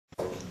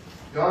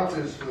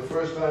Yonkers, for the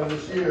first time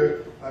this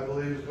year, I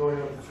believe, is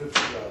going up to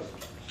 50,000.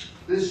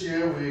 This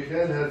year, we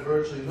again had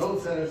virtually no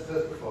tenants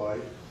testify,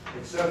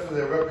 except for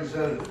their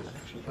representatives,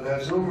 but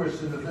had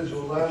numerous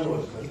individual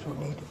landlords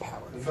testify.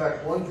 In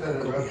fact, one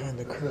tenant rep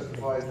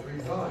testified 3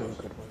 times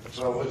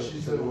about what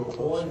she said were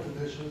appalling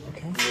conditions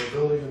in their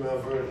building in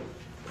Mount Vernon.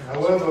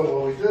 However,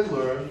 what we did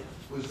learn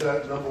was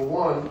that, number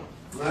one,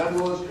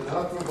 landlords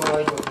cannot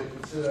provide what they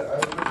consider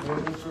adequate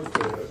maintenance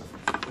repairs,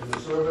 and the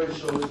survey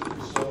shows it to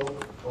be so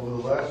over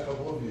the last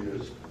couple of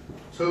years.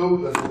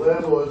 2, that the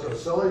landlords are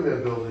selling their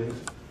buildings,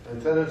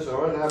 and tenants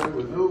are unhappy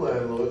with new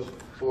landlords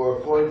who are,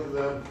 according to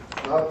them,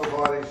 not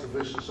providing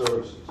sufficient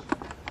services.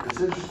 It's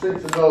interesting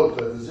to note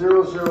that the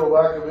 0-0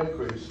 lack of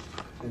increase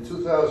in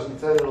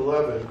 2010 and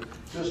 11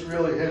 just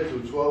really hit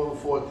through 12 and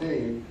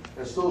 14,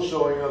 and still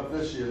showing up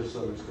this year to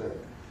some extent.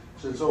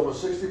 Since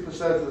almost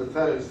 60% of the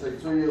tenants take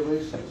 2-year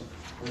leases,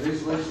 and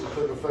these leases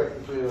took effect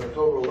between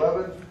October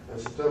 11 and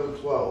September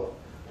 12.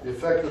 The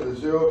effect of the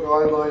 0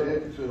 guideline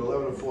hit between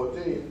 11 and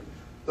 14,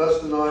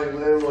 thus denying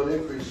landlord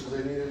increases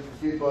they needed to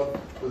keep up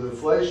with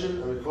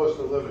inflation and the cost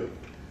of living.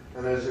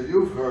 And as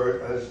you've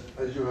heard,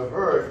 as you have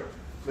heard,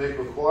 make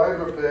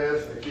required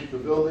repairs and keep the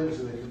buildings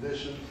in the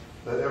condition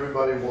that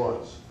everybody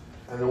wants.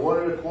 And the 1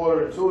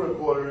 1/4 and 2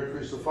 1/4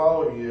 increase the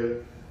following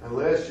year, and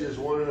last year's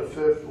 1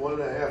 1/5, 1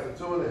 1/2, and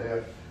 2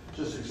 1/2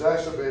 just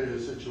exacerbated the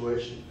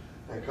situation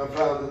and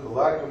compounded the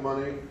lack of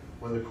money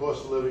when the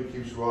cost of living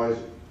keeps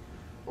rising.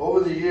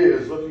 Over the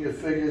years, looking at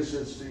figures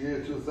since the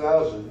year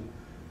 2000,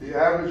 the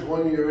average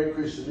 1-year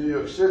increase in New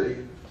York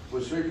City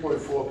was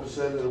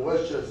 3.4% and in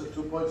Westchester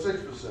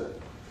 2.6%.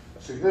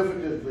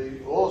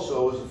 Significantly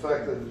also is the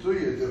fact that the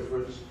 2-year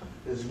difference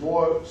is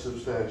more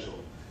substantial.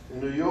 In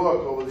New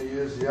York, over the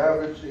years, the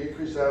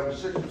increase averaged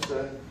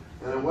 6%,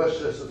 and in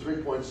Westchester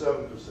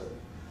 3.7%.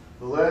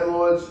 The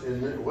landlords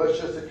in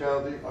Westchester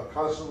County are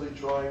constantly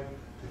trying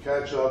to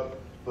catch up,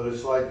 but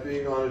it's like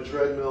being on a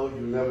treadmill,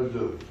 you never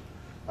do.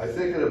 I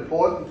think it's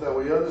important that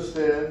we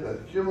understand that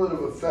the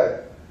cumulative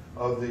effect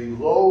of the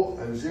low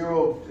and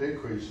 0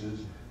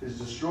 increases is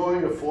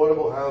destroying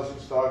affordable housing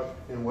stock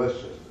in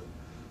Westchester.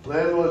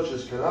 Landlords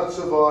just cannot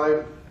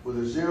survive with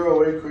a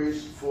 0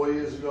 increase 4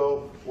 years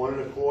ago, 1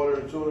 1/4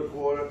 and 2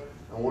 1/4,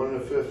 and 1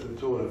 1/5 and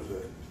 2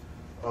 1/5.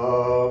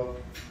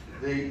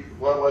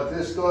 What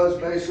this does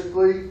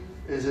basically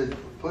is it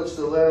puts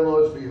the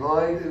landlords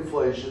behind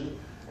inflation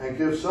and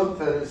gives some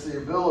tenants the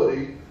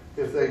ability,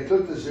 if they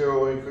took the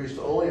 0 increase,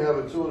 to only have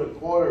a 2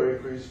 1/4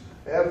 increase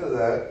after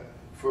that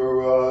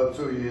for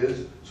 2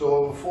 years. So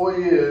over 4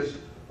 years,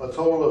 a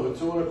total of a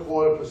 2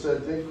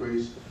 1/4%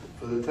 increase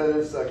for the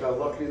tenants that got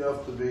lucky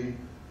enough to be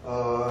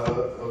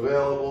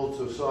available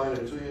to sign a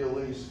 2-year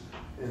lease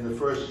in the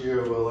first year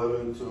of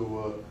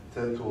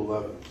 10 to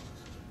 11.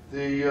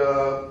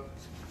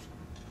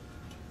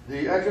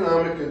 The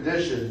economic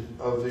condition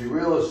of the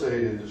real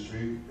estate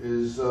industry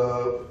is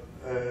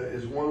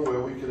one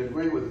where we can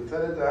agree with the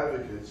tenant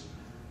advocates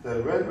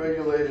that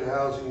rent-regulated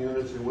housing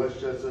units in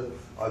Westchester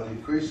are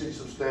decreasing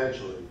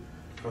substantially,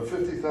 from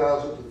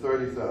 50,000 to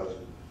 30,000.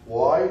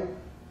 Why?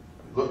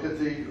 Look at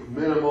the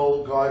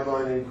minimal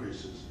guideline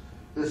increases.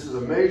 This is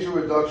a major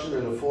reduction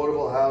in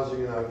affordable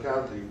housing in our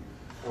county,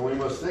 and we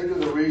must think of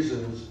the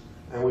reasons,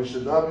 and we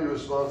should not be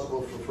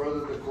responsible for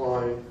further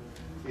decline,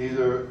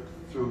 either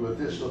through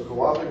additional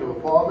co-opting of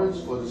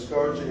apartments or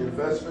discouraging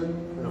investment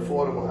in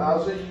affordable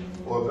housing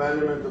or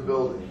abandonment of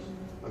buildings.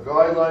 A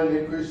guideline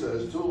increase that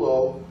is too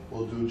low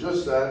will do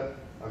just that.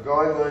 A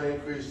guideline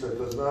increase that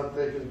does not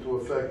take into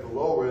effect the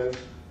low rents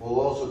will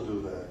also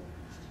do that.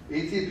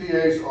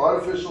 ETPA's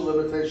artificial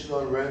limitation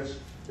on rents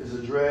is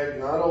a drag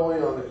not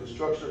only on the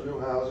construction of new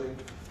housing,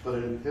 but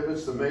it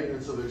inhibits the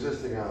maintenance of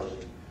existing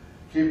housing.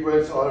 Keep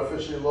rents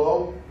artificially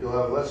low, you'll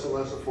have less and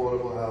less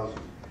affordable housing.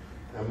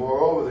 And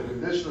moreover, the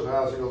condition of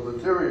housing will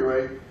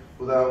deteriorate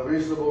without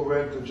reasonable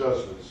rent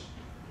adjustments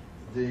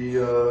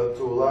to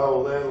allow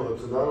a landlord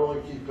to not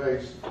only keep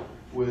pace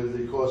with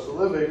the cost of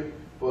living,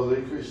 but the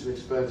increase in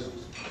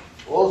expenses.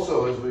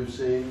 Also, as we've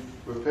seen,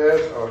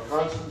 repairs are a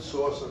constant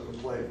source of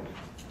complaint,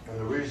 and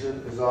the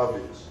reason is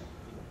obvious.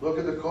 Look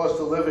at the cost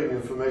of living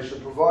information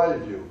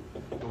provided you.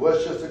 The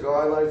Westchester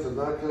guidelines have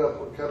not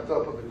kept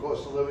up with the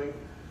cost of living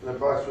in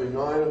approximately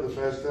 9 of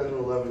the past 10 and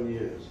 11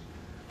 years.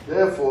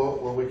 Therefore,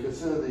 when we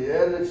consider the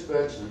added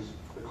expenses,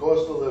 the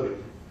cost of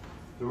living,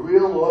 the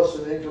real loss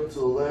in income to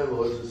the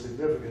landlords is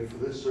significant for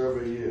this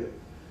survey year.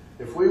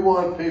 If we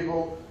want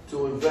people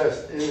to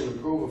invest in and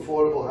improve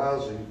affordable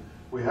housing,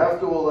 we have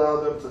to allow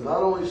them to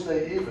not only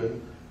stay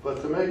even,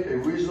 but to make a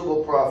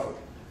reasonable profit.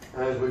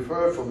 And as we've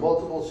heard from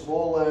multiple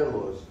small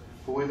landlords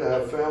who either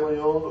have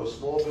family-owned or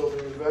small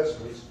building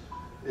investments,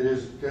 it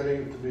is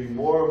getting to be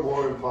more and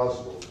more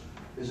impossible.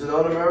 Is it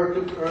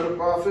un-American to earn a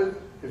profit?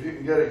 If you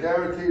can get a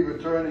guaranteed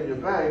return in your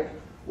bank,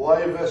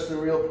 why invest in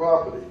real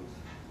property?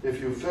 If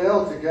you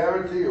fail to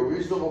guarantee a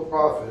reasonable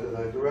profit, and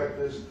I direct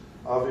this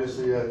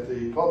obviously at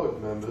the public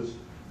members,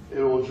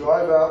 it will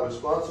drive out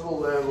responsible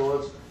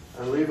landlords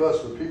and leave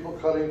us with people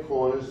cutting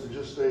corners to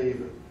just stay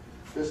even.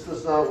 This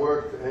does not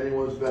work to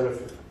anyone's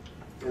benefit.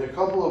 In a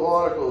couple of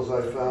articles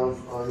I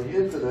found on the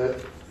internet,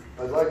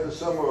 I'd like to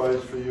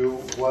summarize for you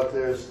what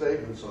their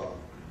statements are.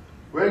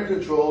 Rent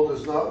control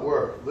does not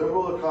work.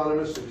 Liberal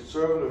economists and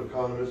conservative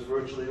economists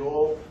virtually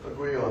all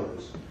agree on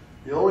this.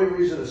 The only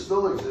reason it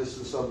still exists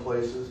in some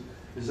places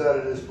is that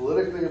it is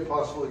politically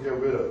impossible to get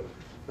rid of.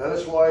 That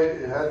is why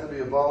it had to be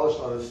abolished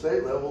on the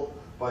state level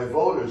by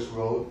voters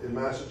vote in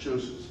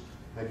Massachusetts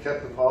and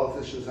kept the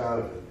politicians out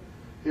of it.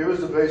 Here is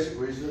the basic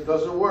reason it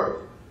doesn't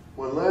work.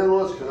 When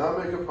landlords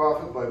cannot make a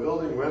profit by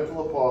building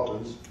rental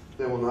apartments,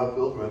 they will not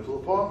build rental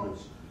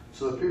apartments.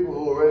 So the people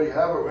who already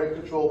have a rent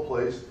control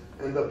place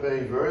end up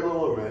paying very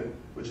little rent,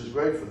 which is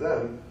great for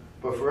them,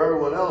 but for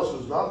everyone else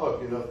who's not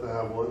lucky enough to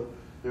have one,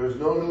 there is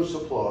no new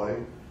supply,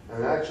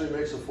 and actually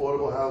makes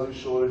affordable housing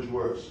shortage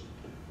worse.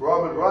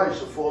 Robert Reich,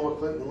 a former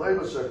Clinton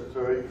Labor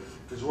Secretary,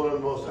 is one of the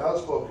most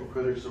outspoken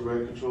critics of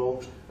rent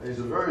control, and he's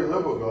a very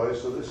liberal guy,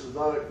 so this is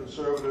not a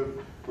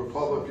conservative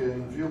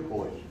Republican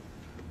viewpoint.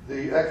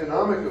 The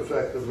economic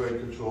effect of rent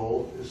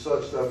control is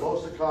such that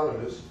most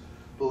economists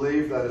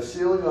believe that a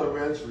ceiling on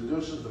rents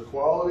reduces the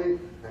quality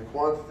and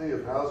quantity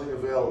of housing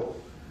available.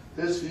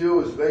 This view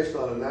is based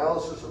on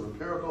analysis of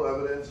empirical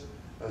evidence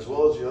as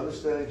well as the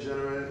understanding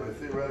generated by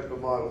theoretical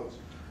models.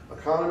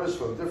 Economists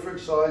from different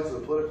sides of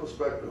the political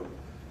spectrum,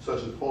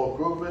 such as Paul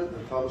Krugman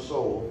and Thomas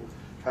Sowell,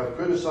 have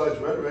criticized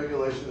rent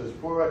regulation as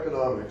poor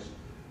economics,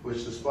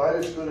 which despite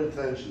its good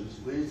intentions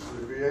leads to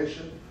the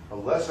creation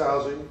of less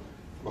housing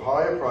for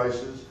higher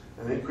prices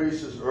and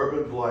increases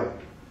urban blight.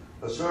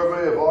 A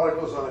survey of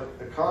articles on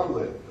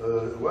Econlit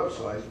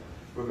website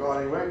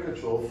regarding rent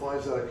control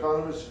finds that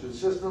economists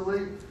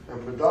consistently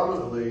and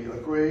predominantly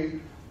agree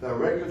that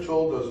rent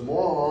control does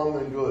more harm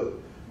than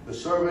good. The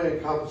survey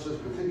encompasses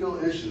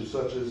particular issues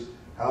such as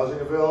housing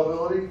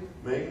availability,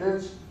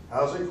 maintenance,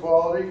 housing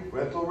quality,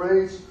 rental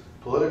rates,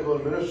 political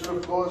and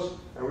administrative costs,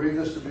 and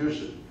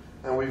redistribution.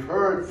 And we've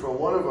heard from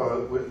one of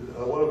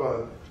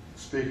our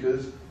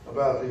speakers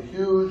about the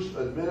huge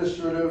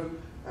administrative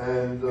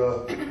and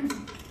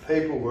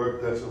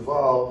paperwork that's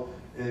involved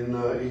in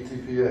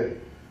ETPA.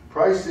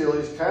 Price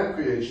ceilings can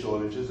create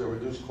shortages and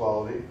reduce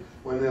quality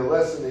when they're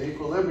less than the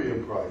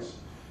equilibrium price.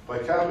 By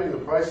capping the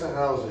price of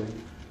housing,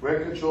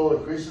 rent control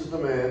increases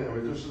demand and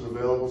reduces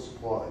available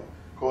supply,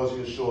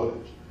 causing a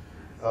shortage.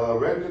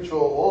 Rent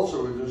control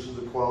also reduces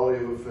the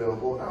quality of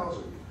available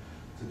housing,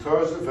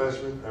 deters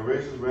investment, and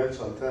raises rents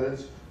on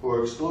tenants who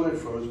are excluded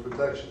from its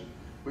protection.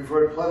 We've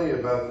heard plenty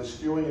about the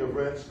skewing of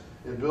rents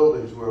in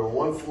buildings where on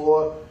one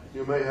floor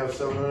you may have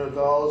 $700,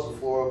 a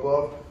floor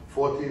above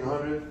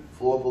 $1,400,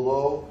 floor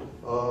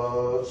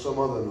below some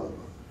other number.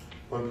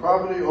 When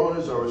property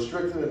owners are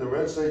restricted in the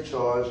rents they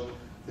charge,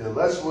 they're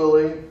less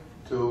willing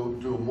to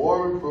do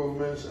more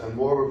improvements and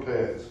more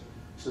repairs.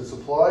 Since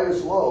supply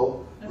is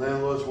low,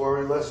 landlords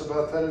worry less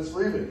about tenants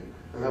leaving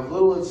and have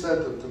little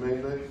incentive to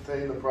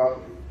maintain the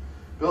property.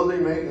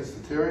 Building maintenance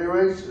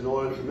deteriorates in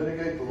order to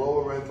mitigate the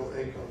lower rental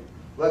income.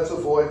 Let's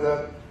avoid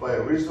that by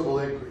a reasonable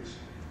increase.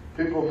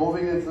 People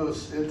moving into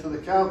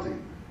the county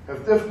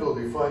have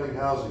difficulty finding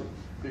housing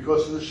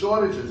because of the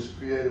shortages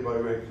created by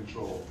rent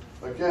control.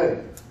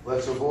 Again,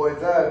 let's avoid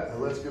that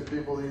and let's give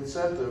people the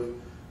incentive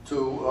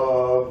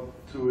to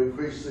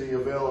increase the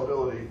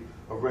availability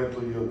of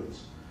rental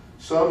units.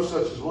 Some,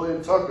 such as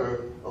William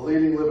Tucker, a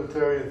leading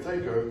libertarian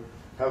thinker,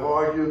 have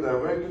argued that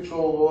rent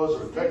control laws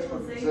are a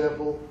textbook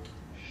example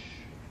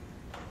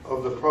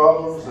of the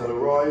problems that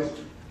arise.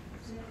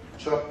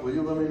 Chuck, will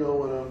you let me know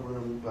when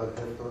I'm about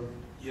half done?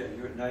 Yeah,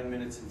 you're at 9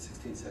 minutes and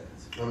 16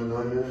 seconds. I'm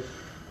at 9 minutes.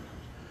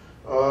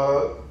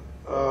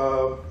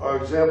 Are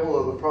example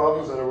of the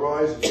problems that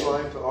arise in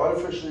trying to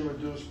artificially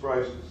reduce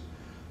prices.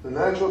 The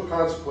natural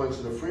consequence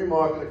in a free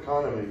market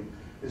economy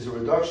is a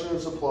reduction in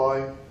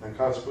supply and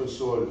consequent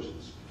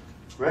shortages.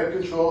 Rent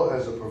control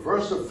has a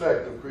perverse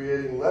effect of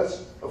creating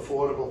less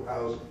affordable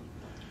housing.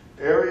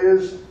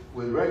 Areas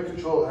with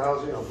rent-controlled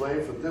housing are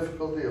blamed for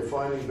difficulty of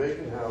finding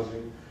vacant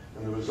housing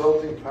and the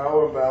resulting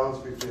power imbalance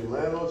between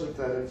landlords and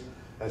tenants,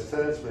 as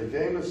tenants may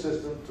game the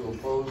system to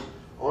impose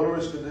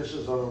onerous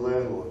conditions on the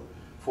landlord,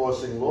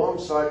 forcing long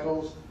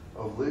cycles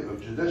of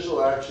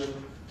judicial action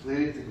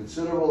leading to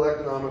considerable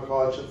economic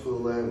hardship for the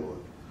landlord.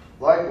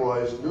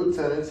 Likewise, new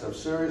tenants have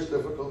serious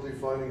difficulty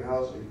finding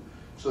housing,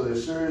 so they're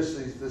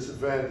seriously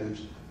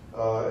disadvantaged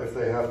if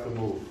they have to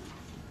move.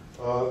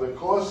 The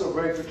costs of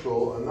rent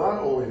control are not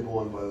only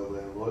borne by the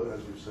landlord,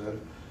 as we've said,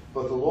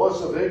 but the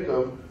loss of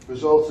income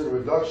results in a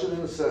reduction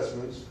in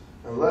assessments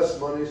and less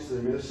monies to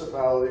the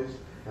municipalities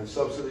and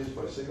subsidies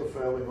by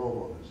single-family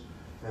homeowners.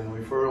 And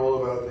we've heard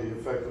all about the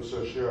effect of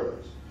certiorari.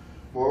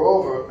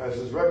 Moreover, as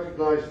is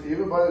recognized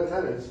even by the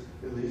tenants,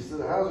 it leads to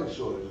the housing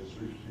shortages,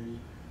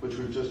 which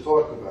we've just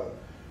talked about.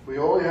 We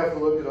only have to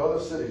look at other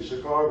cities,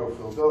 Chicago,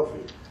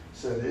 Philadelphia,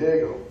 San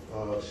Diego,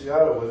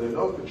 Seattle, where there are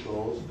no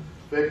controls.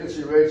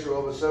 Vacancy rates are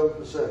over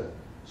 7%.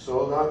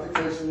 So not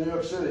the case in New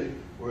York City,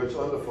 where it's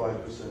under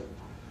 5%.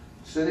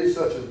 Cities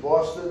such as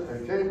Boston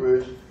and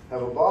Cambridge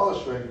have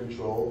abolished rent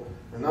control,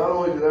 and not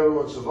only did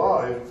everyone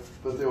survive,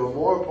 but there were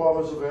more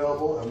apartments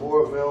available and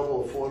more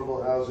available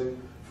affordable housing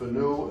for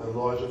new and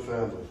larger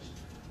families.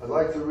 I'd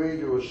like to read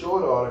you a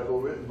short article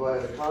written by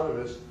an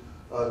economist,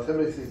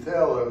 Timothy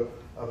Taylor,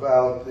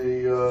 about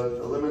the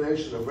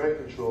elimination of rent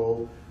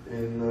control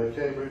in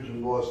Cambridge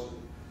and Boston.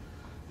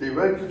 The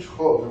rent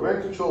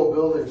control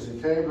buildings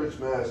in Cambridge,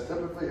 Mass.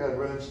 typically had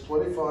rents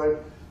 25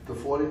 to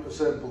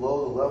 40%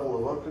 below the level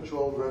of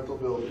uncontrolled rental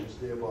buildings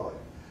nearby.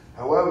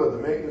 However, the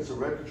maintenance of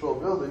rent control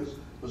buildings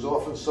was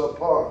often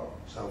subpar.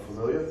 Sound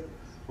familiar?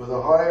 With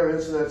a higher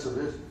incidence of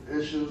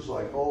issues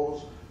like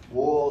holes,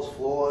 walls,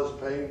 floors,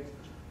 paint,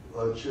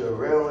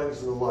 railings,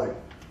 and the like.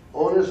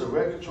 Owners of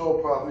rent control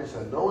properties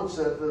had no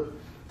incentive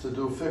to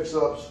do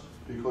fix-ups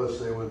because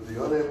they would be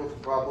unable to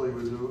properly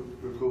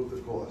recoup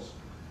the costs.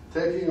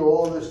 Taking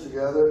all this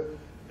together,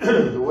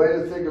 the way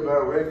to think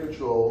about rent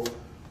control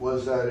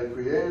was that it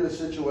created a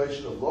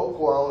situation of low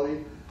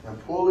quality and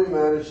poorly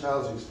managed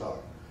housing stock,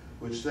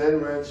 which then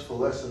rents for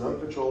less than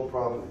uncontrolled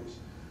properties.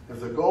 If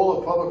the goal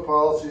of public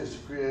policy is to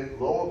create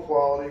lower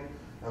quality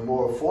and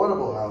more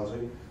affordable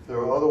housing, there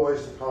are other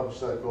ways to accomplish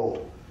that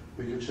goal.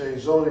 We could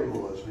change zoning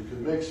laws, we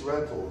could mix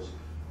rentals,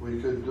 we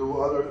could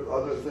do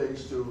other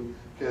things to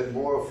get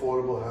more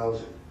affordable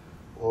housing.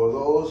 Or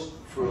those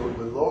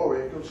with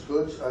lower incomes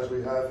could, as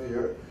we have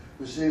here,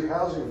 receive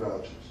housing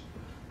vouchers.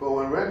 But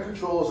when rent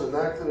control is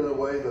enacted in a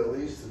way that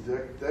leads to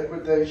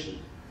degradation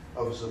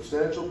of a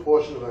substantial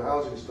portion of the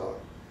housing stock,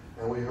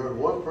 and we heard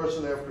one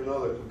person after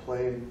another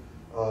complain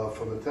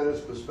from the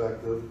tenant's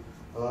perspective,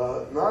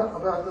 not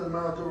about the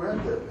amount of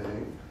rent they're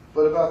paying,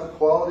 but about the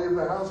quality of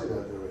the housing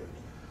that they're in.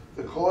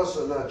 The costs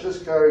are not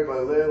just carried by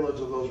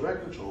landlords of those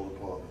rent control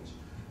apartments.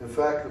 In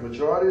fact, the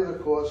majority of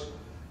the costs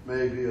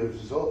may be a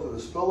result of the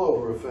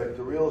spillover effect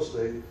to real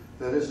estate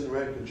that isn't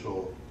rent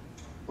controlled.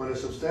 When a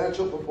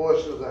substantial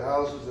proportion of the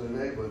houses in a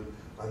neighborhood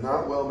are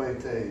not well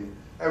maintained,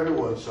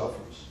 everyone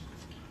suffers.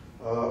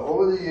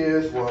 Over the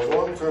years, while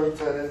long-term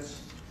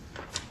tenants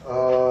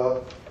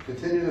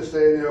continue to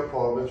stay in their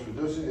apartments,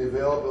 reducing the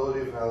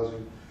availability of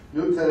housing,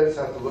 new tenants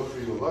have to look for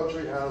either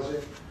luxury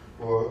housing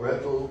or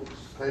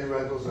pay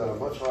rentals that are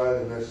much higher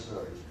than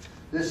necessary.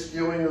 This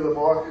skewing of the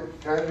market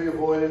can be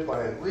avoided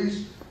by at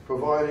least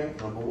providing,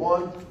 number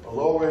one, a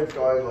low rent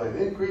guideline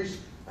increase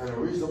and a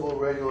reasonable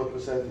regular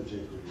percentage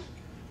increase.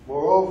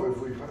 Moreover,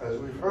 as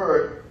we've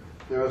heard,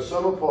 there are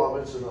some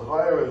apartments in the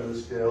higher end of the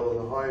scale,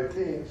 in the higher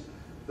teens,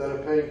 that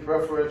are paying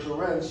preferential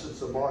rents since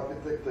the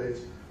market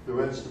dictates the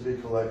rents to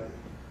be collected.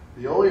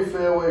 The only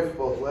fair way for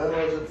both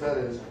landlords and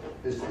tenants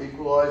is to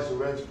equalize the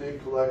rents being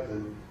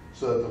collected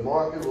so that the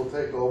market will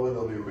take over and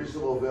there'll be a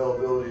reasonable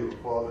availability of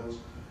apartments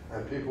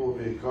and people will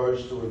be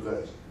encouraged to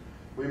invest.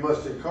 We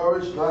must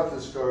encourage, not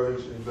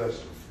discourage,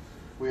 investment.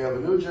 We have a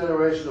new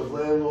generation of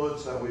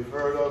landlords that we've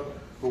heard of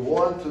who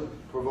want to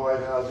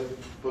provide housing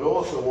but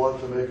also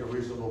want to make a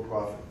reasonable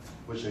profit,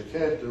 which they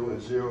can't do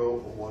at 0 or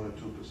 1 or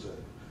 2%.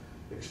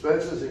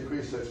 Expenses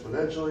increase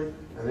exponentially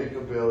and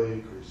income barely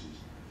increases.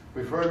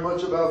 We've heard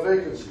much about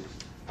vacancies.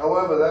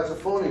 However, that's a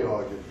phony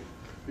argument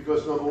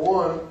because, number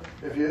one,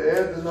 if you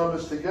add the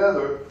numbers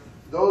together,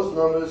 those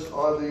numbers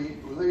are the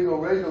legal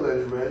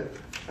regulated rent,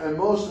 and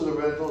most of the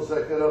rentals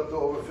that get up to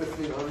over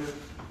 $1,500,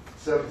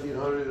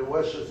 $1,700 in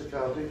Westchester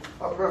County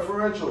are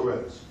preferential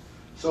rents.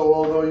 So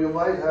although you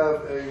might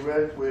have a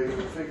rent where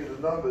you figure the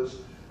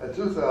numbers at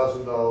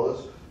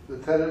 $2,000, the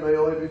tenant may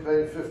only be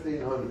paying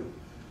 $1,500.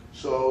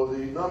 So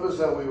the numbers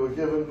that we were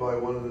given by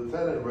one of the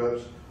tenant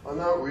reps are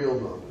not real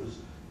numbers.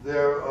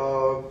 They're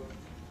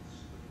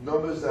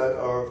numbers that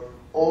are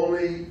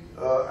only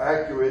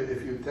accurate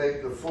if you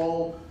take the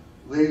full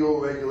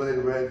legal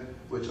regulated rent,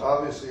 which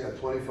obviously at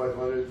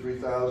 $2,500,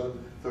 $3,000,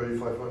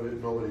 $3,500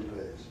 nobody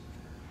pays.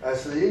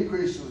 As to the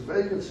increase in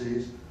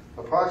vacancies,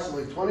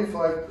 approximately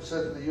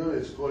 25% of the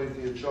units, according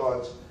to your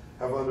charts,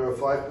 have under a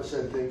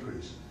 5%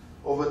 increase.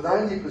 Over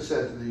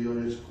 90% of the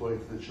units,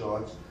 according to the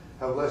charts,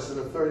 have less than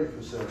a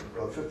 30%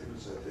 or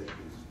 50%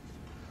 increase.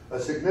 A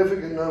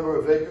significant number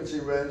of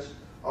vacancy rents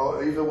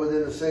are even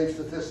within the same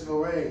statistical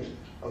range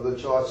of the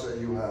charts that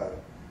you have.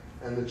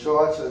 And the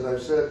charts, as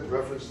I've said,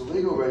 reference the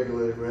legal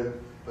regulated rent,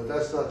 but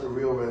that's not the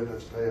real rent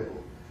that's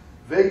payable.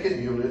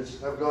 Vacant units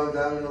have gone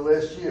down in the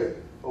last year,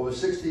 over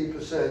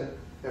 16%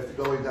 after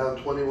going down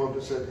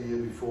 21% the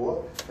year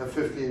before, and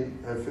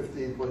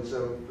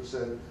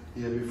 15.7% the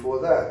year before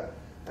that.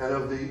 And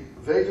of the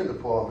vacant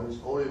apartments,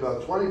 only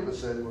about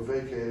 20% were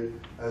vacated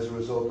as a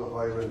result of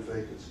high rent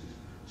vacancies.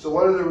 So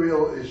what are the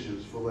real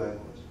issues for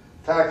landlords?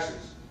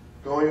 Taxes,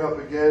 going up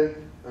again,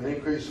 an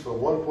increase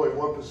from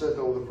 1.1%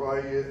 over the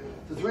prior year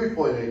to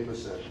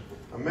 3.8%,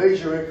 a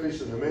major increase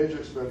in the major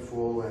expense for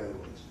all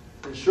landlords.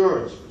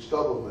 Insurance, which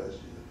doubled last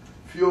year.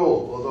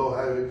 Fuel, although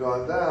had it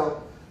gone down,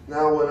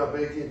 now went up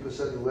 18% in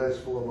the last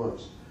 4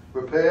 months.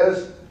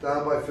 Repairs,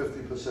 down by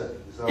 50%.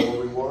 Is that what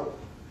we want?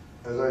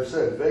 As I've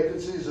said,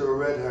 vacancies are a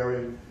red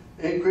herring.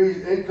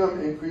 Income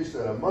increased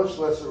at a much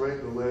lesser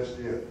rate than last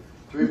year,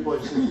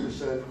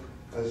 3.6%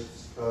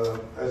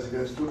 as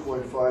against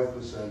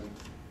 2.5%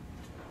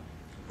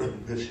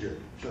 this year.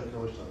 Chuck, how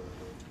much time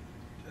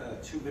do I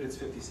have? 2 minutes,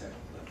 50 seconds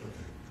left.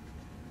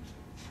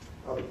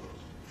 I'll be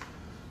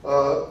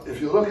close. If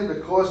you look at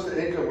the cost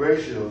to income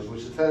ratios,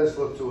 which the tenants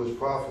look to as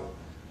profit,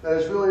 That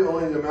is really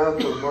only the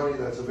amount of money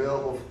that's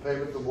available for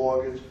payment of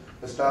mortgage,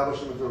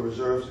 establishment of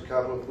reserves for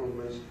capital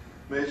improvements,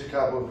 major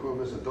capital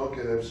improvements that don't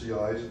get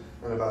MCIs,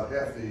 and about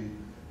half the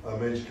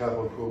major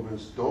capital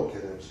improvements don't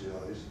get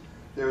MCIs.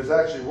 There is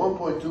actually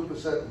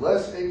 1.2%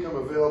 less income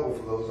available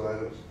for those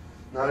items,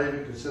 not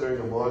even considering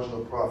a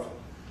marginal profit.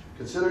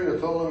 Considering the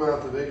total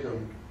amount of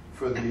income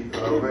for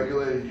the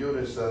regulated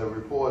units that are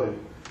reported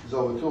is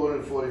over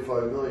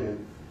 $245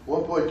 million,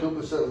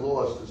 1.2%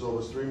 lost is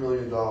almost $3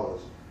 million.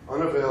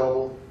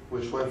 Unavailable,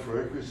 which went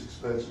for increased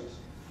expenses.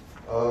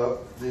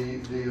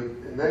 The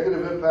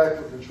negative impact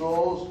of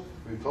controls,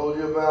 we've told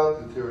you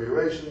about,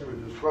 deterioration,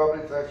 reduced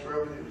property tax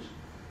revenues,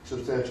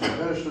 substantial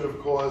administrative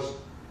costs,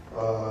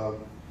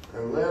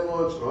 and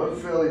landlords are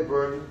unfairly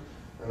burdened,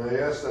 and I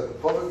ask that the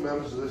public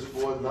members of this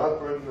board not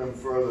burden them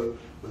further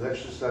with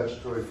extra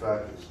statutory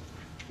factors.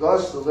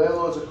 Thus, the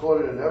landlords are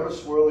caught in an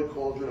ever-swirling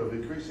cauldron of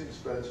increasing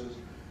expenses,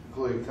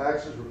 including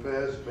taxes,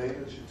 repairs,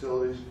 maintenance,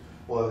 utilities,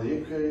 while the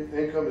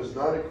income is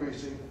not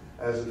increasing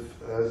at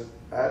as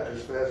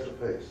fast a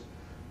pace.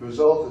 The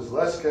result is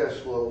less cash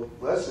flow,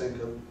 less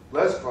income,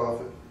 less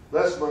profit,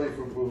 less money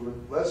for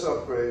improvement, less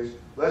upgrades,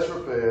 less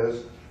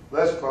repairs,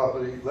 less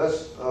property,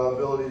 less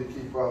ability to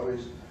keep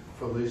properties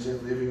from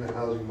leaving the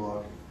housing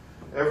market.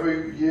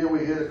 Every year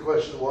we hear the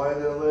question, why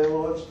they're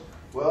landlords?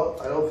 Well,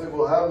 I don't think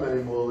we'll have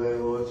many more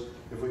landlords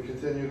if we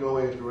continue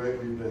going at the rate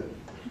we've been.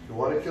 If you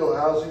want to kill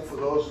housing for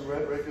those in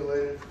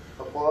rent-regulated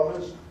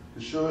apartments,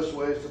 the surest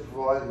way is to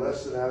provide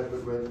less than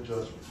adequate rent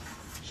adjustment.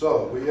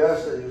 So we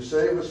ask that you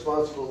save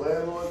responsible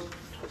landlords,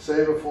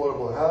 save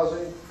affordable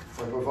housing,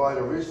 and provide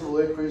a reasonable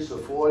increase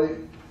of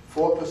 4%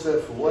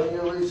 for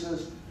one-year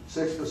leases,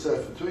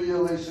 6% for two-year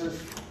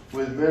leases,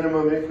 with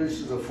minimum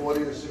increases of $40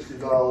 to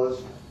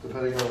 $60,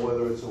 depending on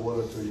whether it's a 1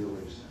 or 2 year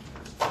lease.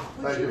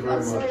 Thank you very much.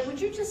 I'm sorry, would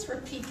you just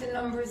repeat the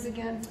numbers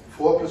again?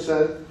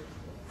 4%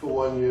 for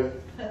 1 year,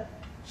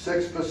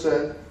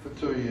 6% for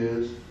 2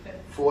 years,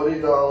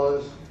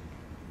 $40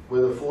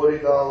 with a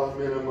 $40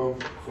 minimum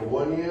for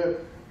 1 year,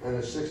 and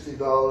a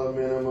 $60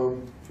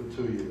 minimum for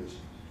 2 years.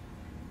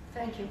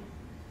 Thank you.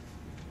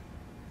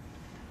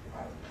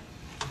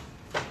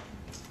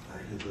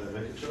 Did I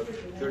make it, Chuck?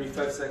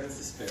 35 seconds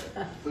to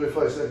spare.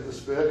 35 seconds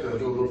to spare. Can I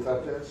do a little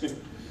tap dance?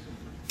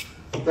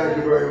 Thank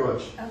you very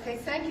much. Okay,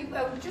 thank you.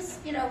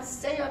 Just,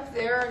 stay up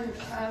there, and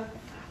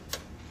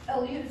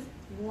Elliot,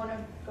 if you want to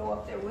go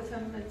up there with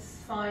him, it's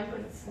fine, but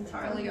it's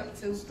entirely up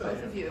to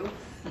both of you.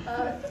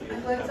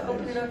 I'd like to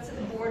open it up to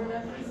the board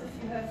members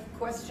if you have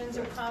questions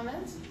or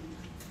comments.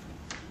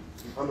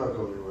 I'm not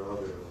going anywhere. I'll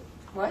be around.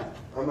 What?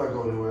 I'm not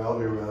going anywhere. I'll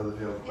be around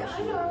if you have a Yeah,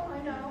 question.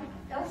 I know.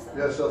 Elsa?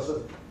 Yes,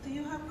 Elsa? Do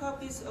you have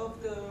copies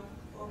of the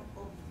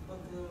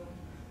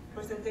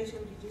presentation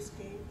you just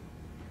gave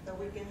that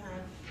we can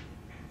have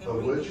and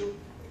Of review?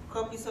 which?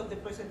 Copies of the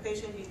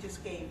presentation you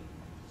just gave.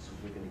 So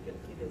we're going to get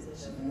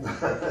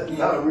the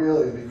Not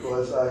really,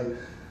 because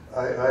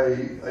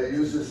I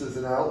use this as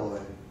an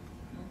outline,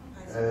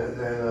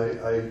 and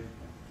I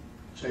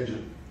change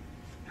it.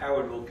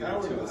 Howard will give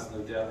it to us, no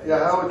doubt.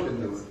 Yeah, Howard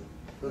can do it.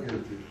 He'll give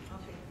it to you.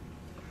 Okay.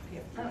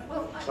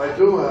 Well, I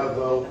do have,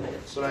 though,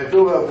 but I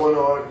do have one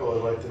article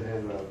I'd like to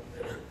hand out,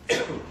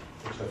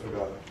 which I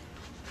forgot.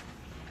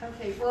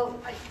 Okay, well,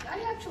 I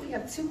actually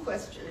have two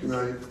questions. Good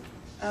night.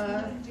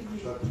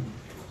 Chuck.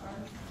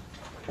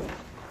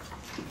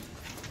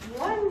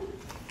 One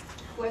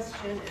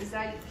question is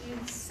you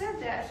said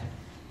that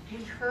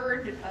we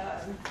heard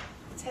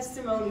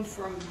testimony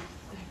from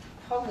the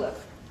public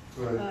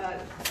Right.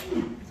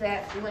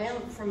 that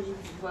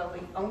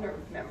the owner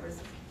members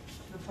of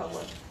the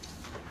public,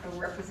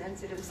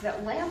 representatives,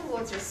 that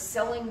landlords are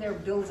selling their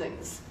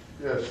buildings.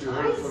 Yes, you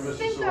heard from Mr. I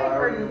think I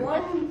heard Solari.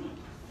 one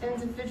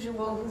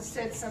individual who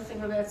said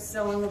something about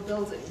selling a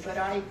building, but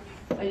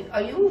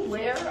are you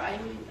aware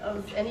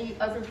of any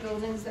other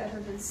buildings that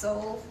have been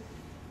sold?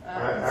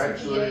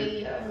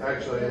 Actually, CPA, I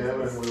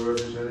am, and we're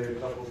representing a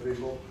couple of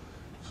people,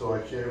 so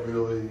I can't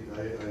really,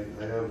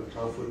 I have a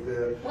conflict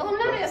there. Well, I'm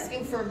not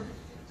asking for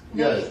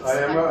Yes, names. I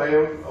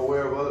am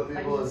aware of other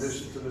people in I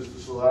just- addition to Mr.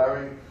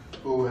 Solari,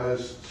 who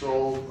has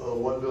sold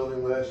one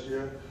building last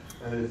year,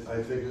 and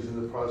I think is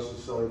in the process of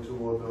selling 2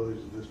 more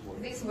buildings at this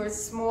point. These were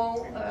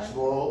small.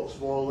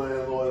 Small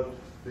landlord,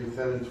 big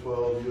 10 and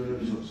 12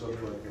 units or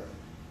something like that.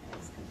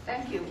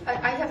 Thank you.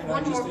 I have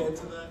one more. Can I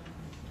just add to that?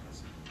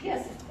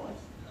 Yes, of course.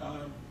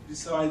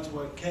 Besides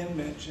what Ken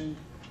mentioned,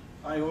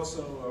 I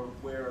also are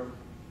aware of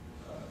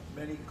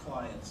many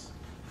clients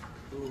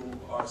who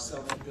are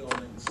selling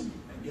buildings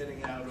and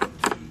getting out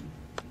of the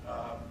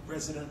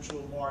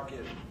residential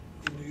market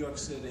in New York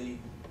City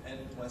and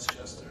in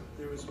Westchester.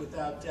 There is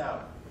without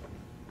doubt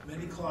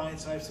many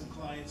clients, I have some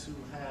clients who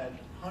had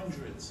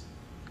hundreds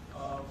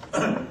of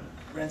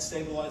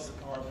rent-stabilized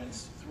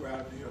apartments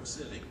throughout New York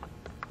City.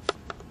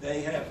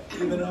 They have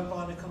given up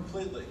on it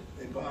completely.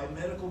 They buy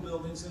medical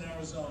buildings in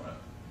Arizona.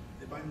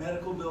 They buy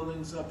medical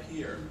buildings up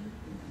here.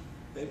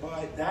 They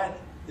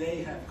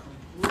have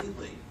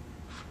completely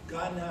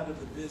gotten out of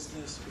the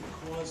business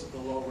because of the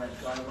low rent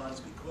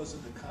guidelines, because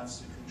of the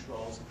constant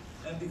controls,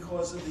 And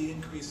because of the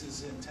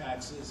increases in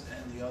taxes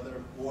and the other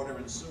water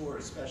and sewer,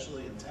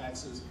 especially in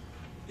taxes,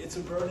 it's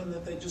a burden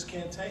that they just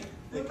can't take.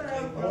 They can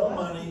make more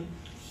money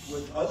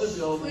with other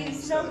buildings,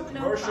 Please, no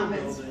commercial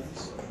comments.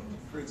 buildings,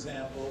 for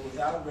example,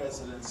 without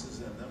residences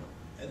in them,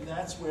 and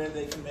that's where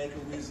they can make a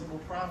reasonable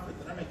profit.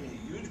 They're not making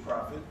a huge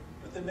profit,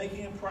 but they're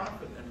making a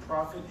profit, and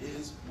profit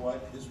is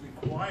what is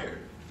required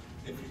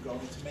if you're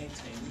going to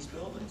maintain these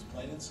buildings,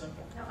 plain and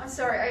simple. No, I'm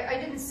sorry,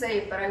 I didn't say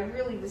it, but I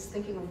really was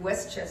thinking of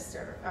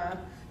Westchester.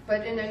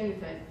 But in any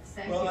event,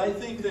 thank you Well, I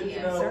think for that, the you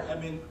know, answer. I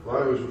mean,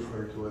 I was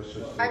referring to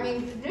Westchester. I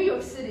mean, New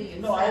York City,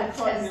 in No, I fact,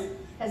 thought you-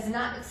 has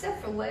not,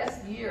 except for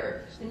last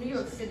year, the New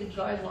York City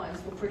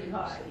guidelines were pretty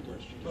high.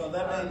 well,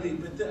 that may be,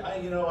 but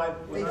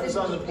when They I was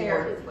on the didn't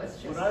compare board, with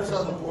Westchester. when I was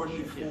on the board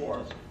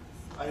before,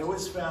 I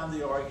always found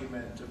the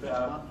argument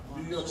about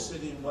New York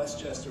City and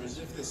Westchester as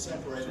if they're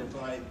separated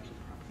by,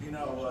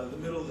 the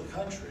middle of the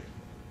country.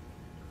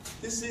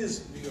 This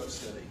is New York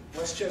City.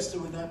 Westchester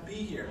would not be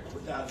here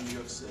without New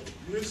York City.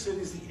 New York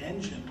City is the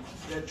engine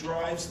that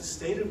drives the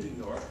state of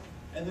New York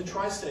and the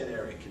tri-state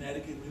area,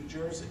 Connecticut, New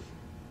Jersey.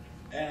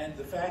 And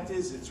the fact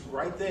is, it's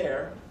right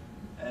there,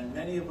 and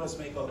many of us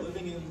make our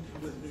living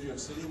with New York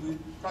City. We'd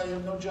probably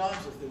have no jobs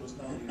if there was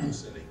no New York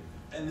City.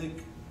 And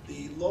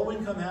the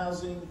low-income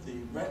housing, the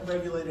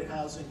rent-regulated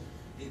housing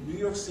in New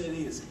York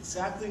City is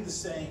exactly the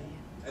same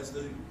as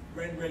the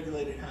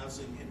rent-regulated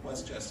housing in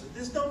Westchester.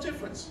 There's no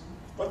difference.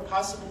 What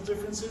possible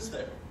difference is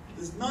there?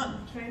 There's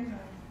none.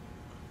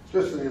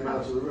 Just in the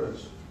amounts of the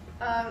rents.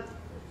 I'm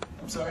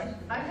sorry?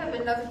 I have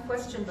another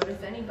question, but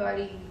if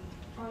anybody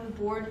on the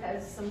board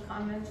has some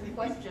comment or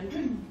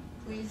question,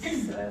 please.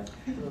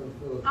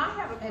 I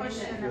have a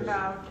question Yes.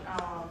 about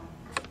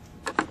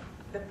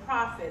the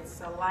profits,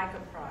 the lack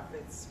of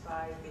profits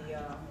by the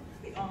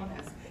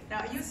owners.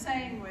 Now, are you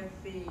saying with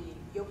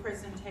your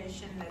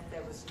presentation that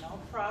there was no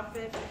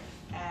profit,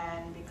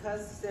 and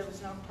because there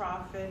was no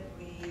profit,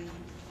 we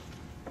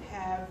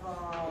have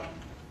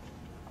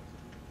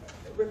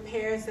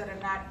repairs that are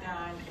not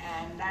done,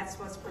 and that's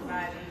what's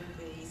providing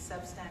the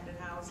substandard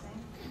housing?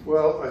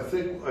 Well, I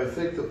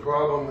think the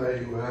problem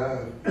that you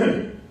have,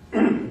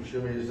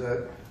 excuse me, is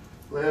that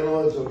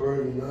landlords are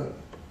burdened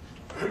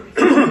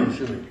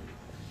excuse me.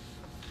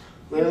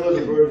 Landlords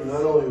are burdened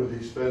not only with the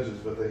expenses,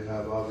 but they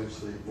have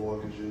obviously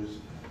mortgages,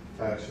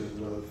 taxes,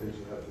 and other things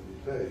that have to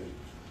be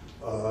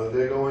paid.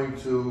 They're going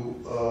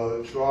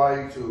to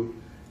try to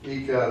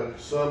eke out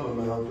some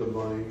amount of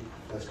money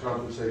as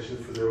compensation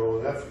for their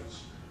own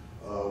efforts,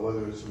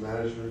 whether it's a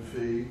management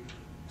fee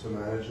to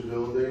manage a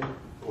building,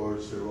 or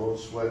it's their own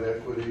sweat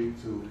equity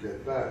to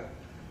get back.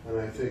 And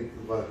I think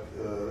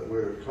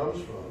where it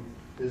comes from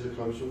is it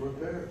comes from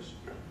repairs,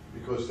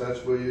 because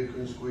that's where you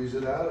can squeeze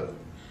it out of.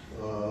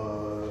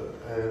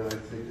 And I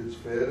think it's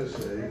fair to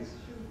say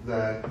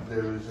that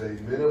there is a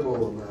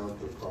minimal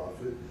amount of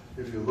profit.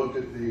 If you look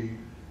at the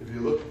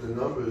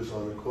numbers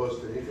on the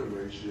cost to income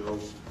ratio,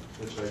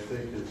 which I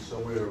think is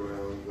somewhere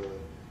around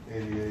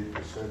 88%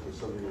 or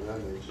something of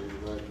that nature,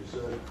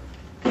 89%,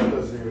 that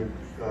doesn't even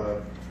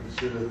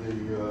consider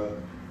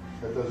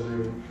that doesn't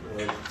even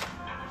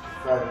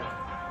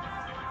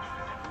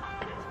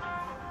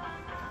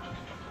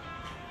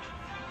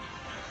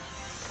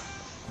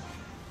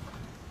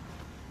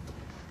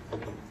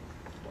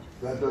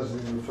that doesn't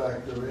even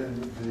factor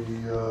in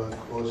the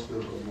cost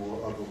of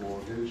a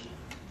mortgage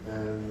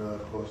and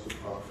cost of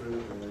profit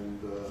and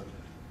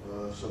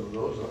some of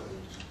those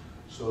items.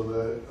 So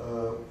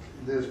that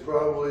there's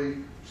probably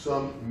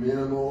some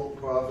minimal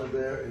profit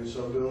there in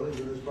some buildings,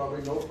 and there's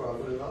probably no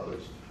profit in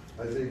others.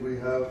 I think we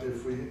have,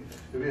 if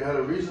you had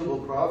a reasonable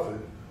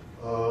profit,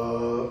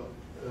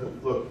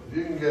 look, if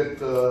you can get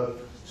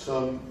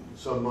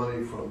some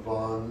money from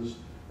bonds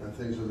and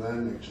things of that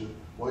nature,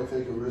 why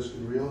take a risk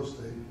in real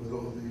estate with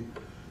all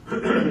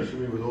the excuse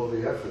me, with all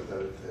the effort that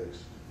it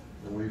takes?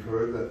 And we've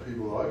heard that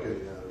people are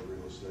getting out of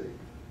real estate,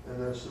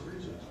 and that's the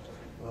reason.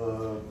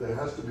 There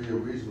has to be a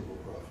reasonable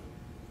profit.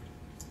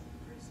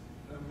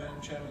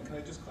 Madam Chairman, can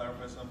I just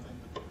clarify something?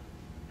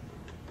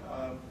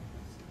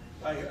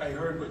 I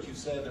heard what you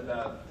said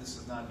about this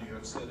is not New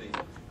York City,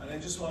 and I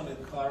just wanted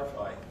to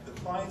clarify. The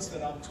clients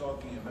that I'm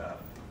talking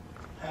about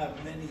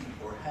have many,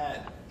 or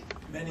had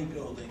many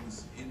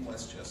buildings in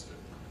Westchester.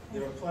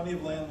 There are plenty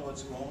of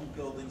landlords who own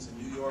buildings in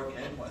New York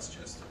and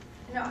Westchester.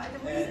 No,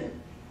 the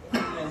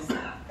reason,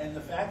 And the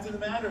fact of the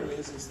matter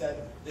is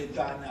that they've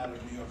gotten out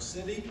of New York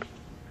City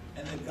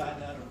and they've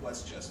gotten out of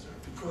Westchester.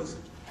 Because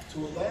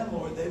to a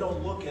landlord, they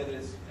don't look at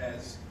it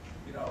as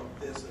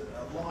there's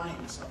a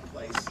line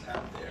someplace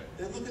out there.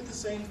 They look at the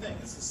same thing.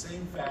 It's the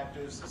same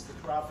factors. It's the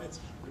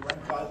profits, the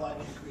rent guideline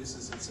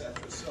increases, etc.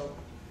 So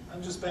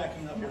I'm just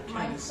backing up what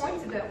my Ken is point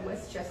saying. about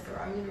Westchester,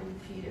 I'm going to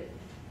repeat it,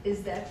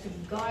 is that the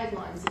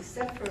guidelines,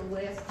 except for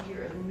last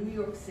year, the New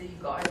York City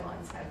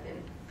guidelines have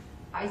been,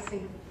 I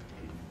think,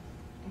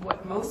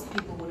 what most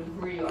people would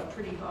agree are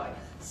pretty high.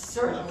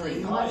 Certainly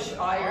Pretty high, much but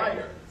higher.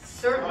 higher.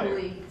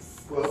 Certainly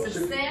Well,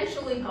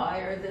 substantially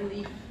higher than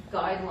the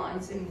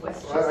guidelines in I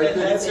Westchester. think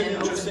that's have an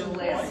been over interesting the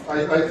last- point.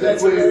 I think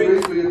That's a we very-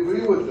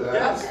 agree with that.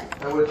 Yes.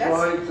 And we're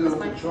That's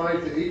my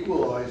trying to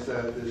equalize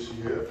that this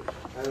year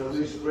and at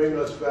least bring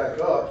us back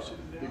up.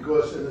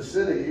 Because in the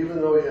city, even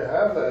though you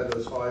have had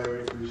those higher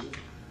increases,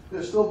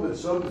 there's still been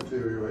some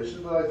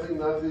deterioration, but I think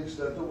not to the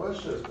extent of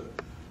Westchester.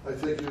 I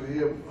think you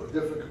hear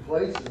different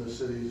complaints in the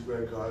city's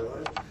rent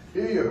guidelines.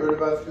 Here you heard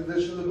about the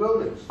condition of the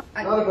buildings,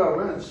 not about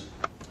rents.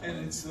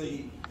 And it's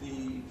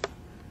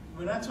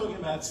we're not talking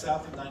about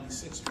south of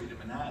 96th Street in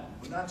Manhattan.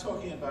 We're not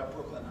talking about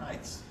Brooklyn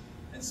Heights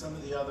and some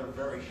of the other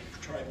very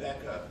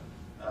Tribeca,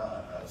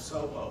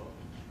 Soho.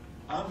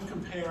 I'm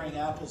comparing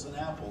apples and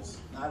apples,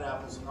 not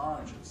apples and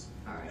oranges.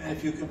 All right. And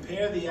if you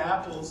compare the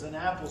apples and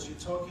apples, you're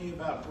talking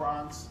about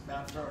Bronx,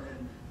 Mount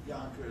Vernon,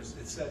 Yonkers,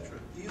 etc.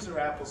 These are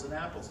apples and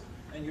apples.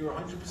 And you're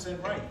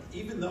 100% right.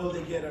 Even though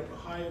they get a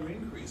higher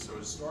increase, or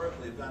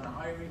historically have gotten a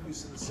higher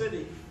increase in the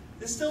city,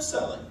 they're still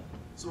selling.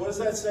 So what does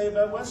that say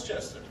about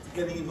Westchester? It's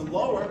getting even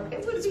lower.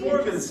 It would It's be more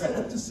of an interesting.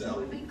 incentive to It sell.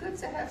 would be good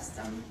to have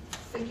some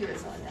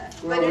figures on that.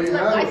 Well, But we it's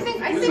like, have. I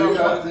think We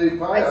got the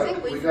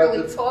buyout. we've We got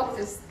really the- talked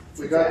this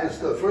to We got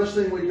death. the first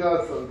thing we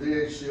got from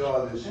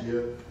DHCR this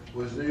year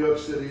was New York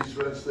City's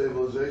rent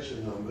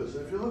stabilization numbers.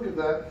 And if you look at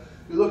that,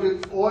 you look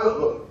at oil,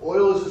 look,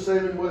 oil is the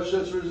same in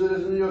Westchester as it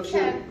is in New York City.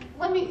 Ken,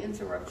 let me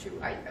interrupt you.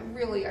 I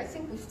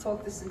think we've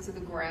talked this into the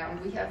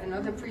ground. We have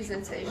another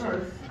presentation. All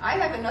right. I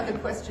have another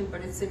question,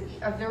 but it's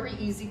a very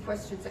easy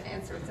question to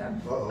answer. It's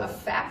Uh-oh. a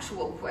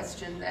factual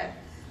question that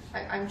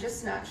I'm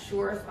just not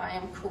sure if I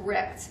am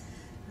correct.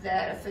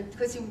 That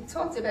because you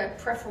talked about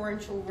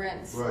preferential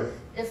rents. Right.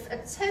 If a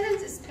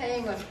tenant is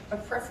paying a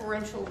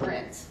preferential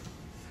rent,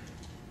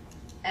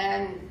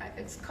 and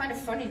it's kind of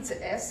funny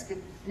to ask it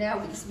now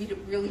because we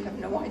really have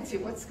no idea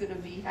what's going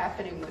to be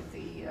happening with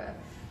the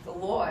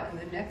law in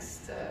the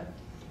next,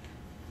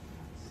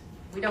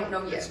 we don't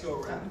know yet. Let's go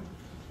around.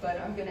 But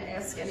I'm going to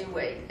ask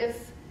anyway.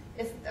 If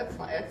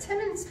a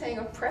tenant's paying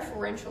a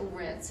preferential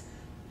rent,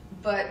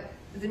 but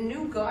the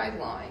new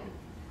guideline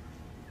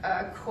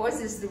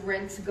causes the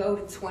rent to go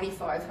to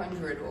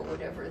 $2,500 or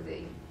whatever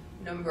the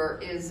number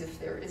is, if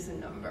there is a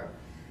number,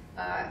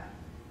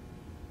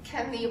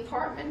 can the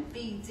apartment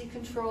be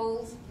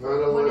decontrolled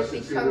Not when unless it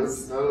it's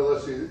becomes either, not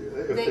unless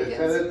if the vacant?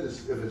 tenant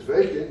is, if it's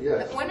vacant,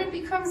 yes. When it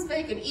becomes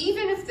vacant,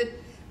 even if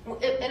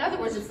in other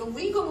words, if the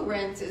legal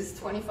rent is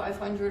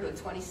 $2,500 or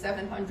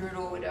 $2,700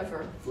 or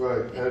whatever,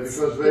 Right, and it it's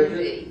becomes gonna vacant,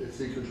 be. it's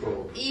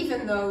decontrolled.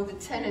 Even though the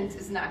tenant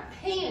is not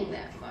paying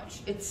that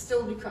much, it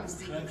still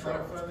becomes Can I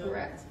clarify decontrolled, that?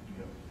 correct?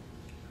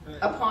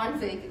 Upon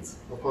vacancy.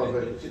 Upon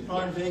vacancy.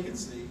 Upon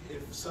vacancy,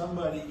 if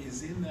somebody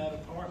is in that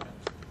apartment,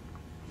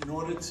 in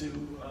order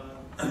to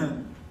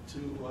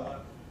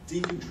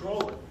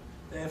decontrol it,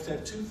 they have to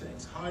have two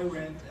things: high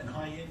rent and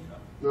high income.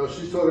 No,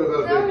 she's talking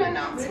about No, vacancy. I'm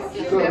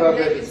talking Talking about about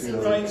vacancy.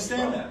 vacancy, I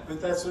understand that,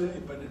 but that's what I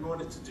mean. But in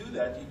order to do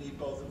that, you need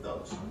both of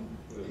those.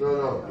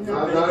 No,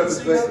 No. not if it's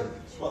vacant.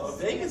 Well, a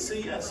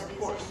vacancy, yes, of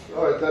course.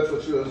 All right, that's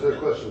what her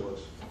question was.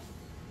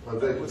 On I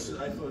vacancy.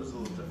 thought it was a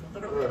little different,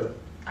 but All okay. right.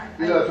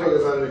 You're not talking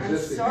about an I'm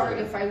existing sorry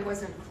tenant. if I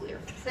wasn't clear.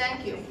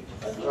 Thank you.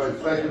 All right,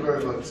 thank you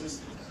very much.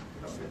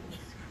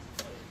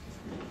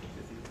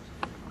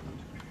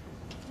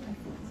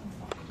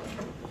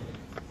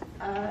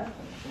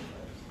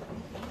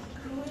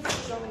 Who is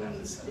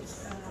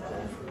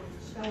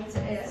going to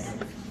ask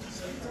the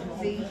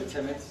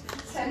Tenants?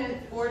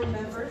 tenant board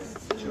members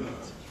to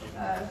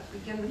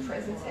begin the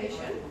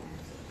presentation?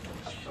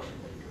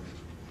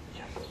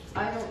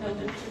 I don't know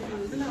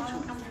who to do.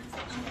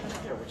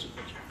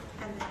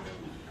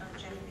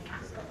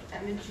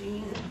 Emma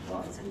Jean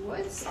Lofton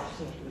Woods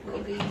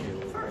will be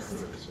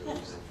first.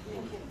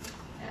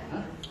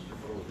 And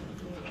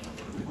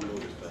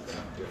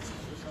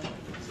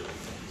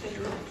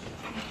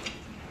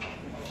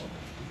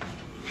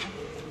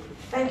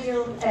Thank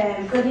you,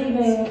 and good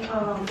evening,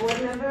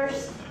 board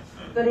members.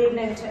 Good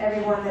evening to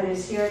everyone that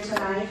is here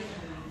tonight.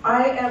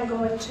 I am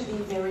going to be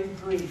very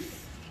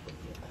brief.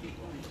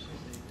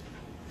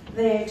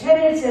 The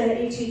tenants in the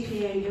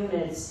ETPA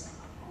units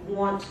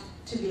want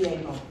to be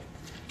able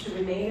to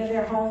remain in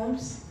their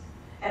homes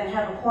and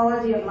have a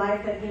quality of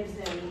life that gives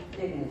them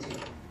dignity.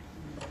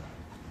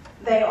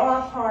 They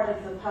are part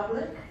of the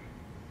public,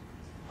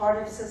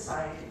 part of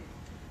society.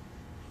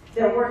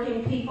 They're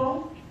working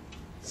people,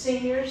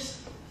 seniors,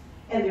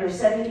 in their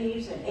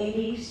 70s and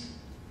 80s,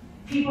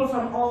 people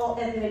from all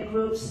ethnic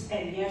groups,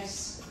 and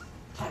yes,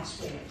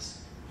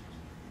 taxpayers.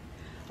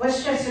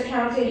 Westchester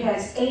County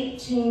has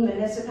 18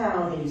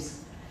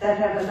 municipalities that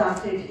have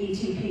adopted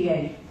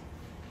ETPA.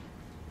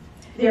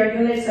 There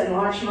are units in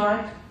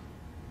Larchmont,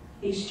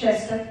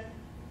 Eastchester,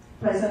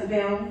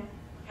 Pleasantville,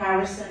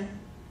 Harrison,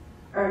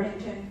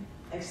 Irvington,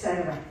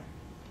 etc.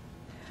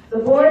 The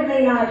board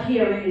may not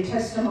hear any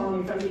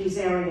testimony from these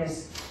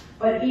areas,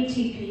 but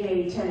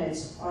ETPA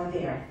tenants are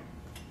there.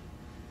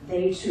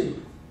 They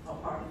too are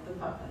part of the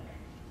public.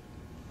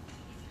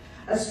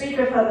 A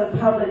speaker for the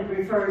public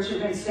referred to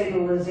rent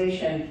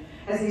stabilization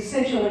as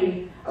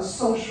essentially a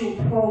social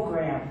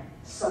program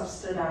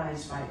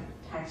subsidized by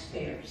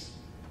taxpayers.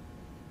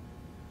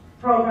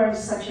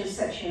 Programs such as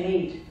Section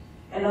 8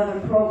 and other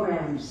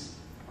programs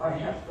are to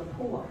help the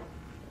poor,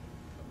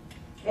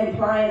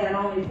 implying that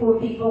only poor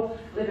people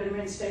live in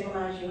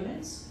rent-stabilized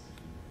units.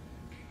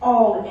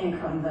 All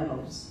income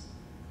levels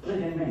live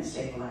in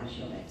rent-stabilized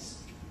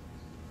units.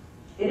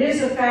 It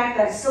is a fact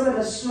that some of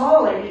the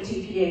smaller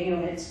ETPA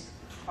units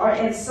are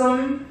in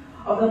some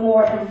of the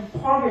more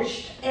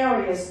impoverished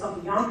areas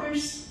of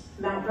Yonkers,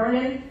 Mount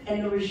Vernon,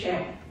 and New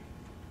Rochelle.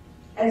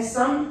 And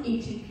some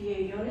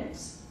ETPA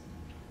units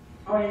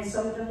are in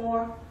some of the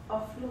more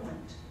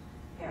affluent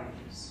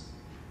areas.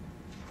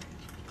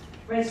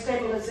 Rent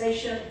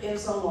stabilization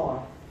is a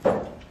law,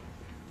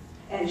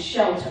 and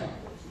shelter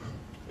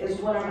is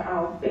one of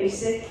our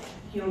basic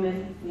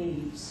human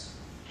needs.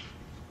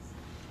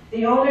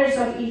 The owners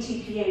of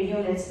ETPA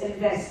units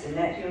invest in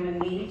that human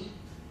need,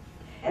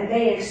 and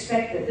they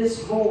expect that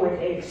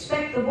they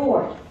expect the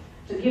board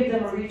to give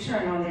them a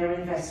return on their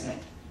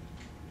investment.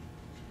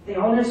 The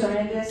owners are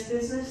in this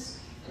business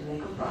to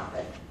make a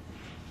profit.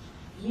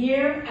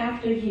 Year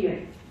after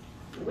year,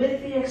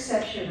 with the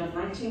exception of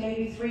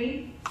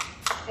 1983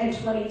 and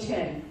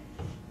 2010,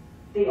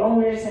 the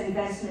owners'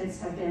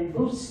 investments have been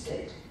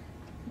boosted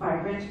by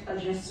rent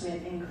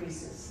adjustment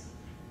increases.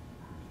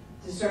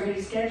 The survey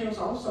schedules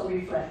also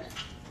reflect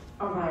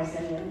a rise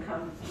in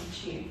income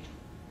each year.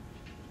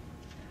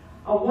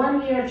 A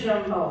one-year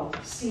jumbo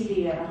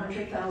CD at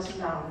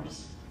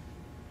 $100,000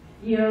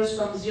 yields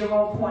from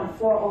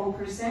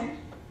 0.40%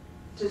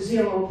 to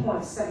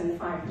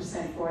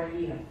 0.75% for a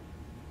year.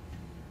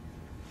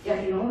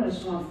 Yet the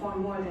owners want far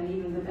more than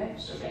even the bank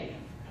surveyor.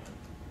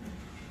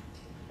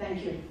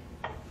 Thank you.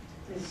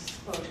 This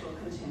vote will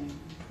continue.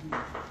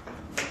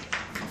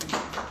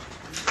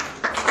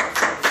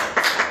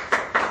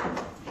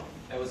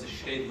 That was a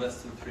shade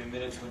less than 3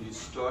 minutes. When you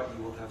start,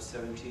 you will have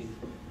 17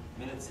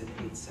 minutes and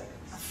 8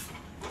 seconds.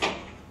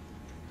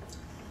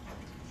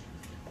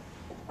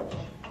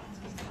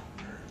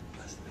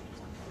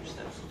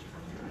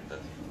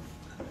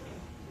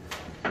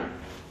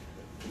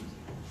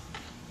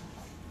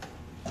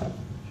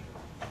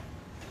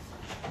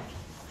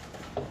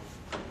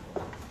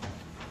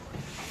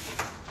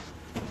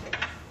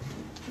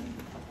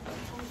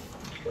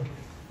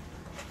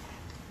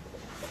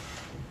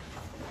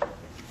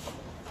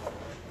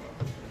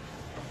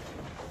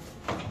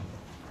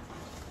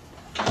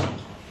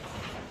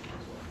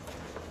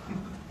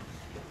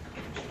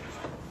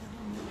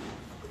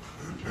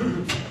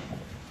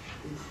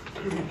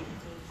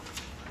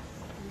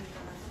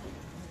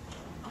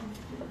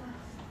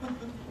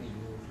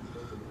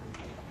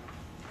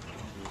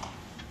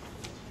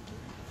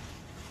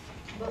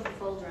 Both the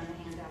folder and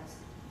the handouts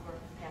were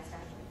passed out.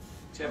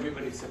 To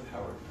everybody except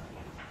Howard.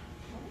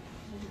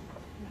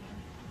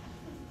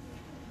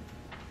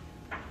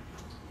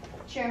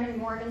 Chairman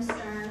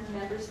Morgenstern,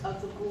 members of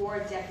the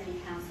board,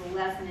 Deputy Counsel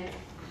Lesnick,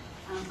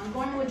 I'm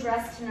going to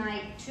address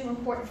tonight two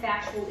important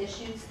factual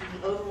issues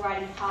and the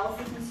overriding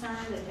policy concern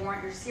that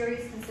warrant your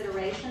serious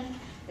consideration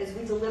as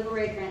we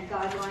deliberate rent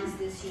guidelines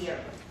this year.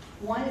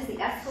 One is the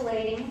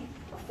escalating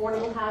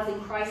affordable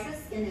housing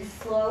crisis in this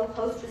slow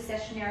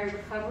post-recessionary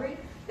recovery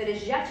that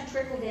is yet to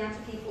trickle down to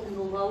people in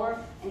the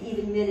lower and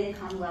even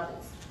mid-income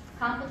levels,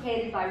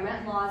 complicated by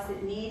rent laws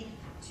that need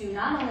to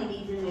not only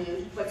be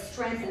renewed, but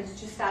strengthened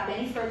to stop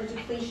any further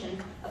depletion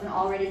of an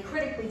already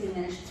critically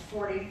diminished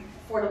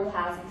affordable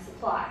housing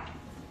supply.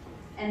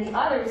 And the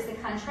other is the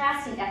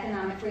contrasting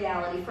economic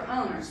reality for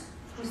owners,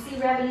 who see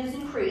revenues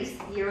increase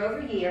year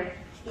over year,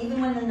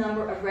 even when the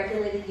number of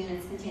regulated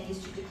units continues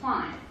to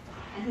decline,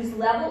 and whose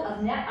level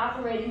of net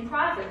operating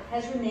profit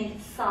has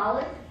remained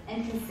solid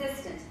and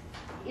consistent,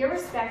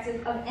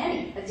 irrespective of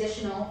any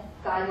additional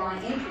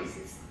guideline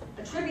increases,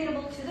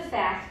 attributable to the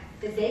fact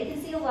that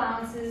vacancy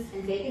allowances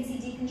and vacancy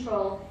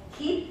decontrol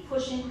keep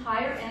pushing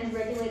higher-end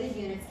regulated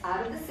units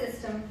out of the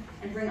system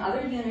and bring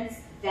other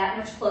units that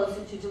much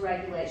closer to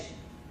deregulation.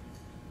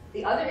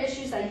 The other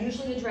issues I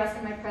usually address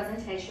in my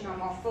presentation are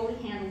more fully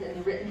handled in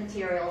the written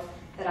materials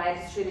that I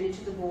have distributed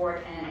to the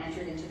board and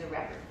entered into the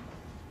record.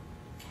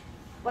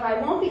 What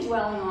I won't be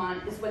dwelling on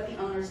is what the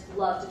owners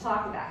love to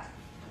talk about,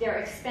 their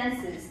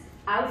expenses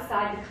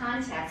outside the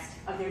context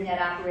of their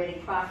net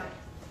operating profit,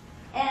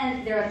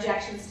 and their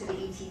objections to the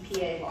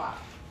ETPA law,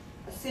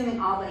 assuming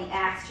Albany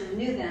acts to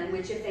renew them,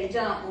 which if they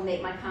don't will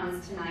make my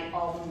comments tonight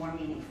all the more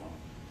meaningful.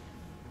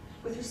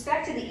 With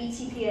respect to the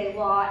ETPA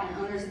law and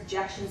owners'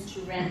 objections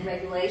to rent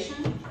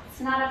regulation, it's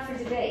not up for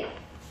debate.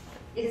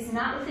 It is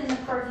not within the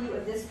purview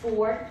of this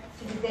board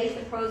to debate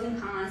the pros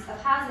and cons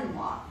of housing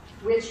law,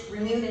 which,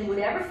 renewed in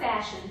whatever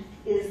fashion,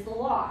 is the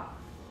law.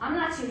 I'm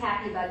not too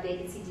happy about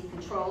vacancy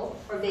decontrol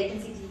or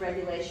vacancy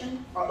deregulation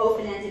or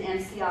open-ended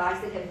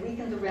MCIs that have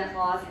weakened the rent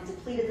laws and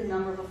depleted the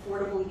number of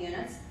affordable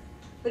units.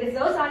 But if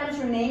those items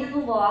remain in the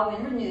law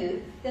when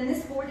renewed, then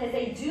this board has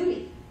a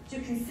duty to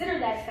consider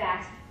that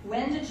fact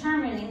when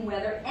determining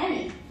whether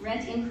any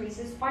rent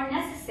increases are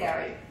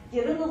necessary,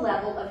 given the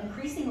level of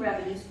increasing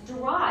revenues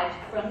derived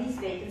from these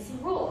vacancy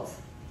rules.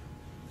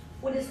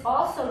 What is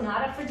also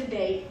not up for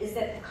debate is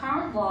that the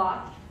current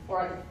law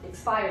or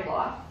expired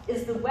law,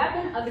 is the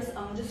weapon of its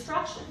own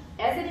destruction,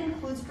 as it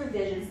includes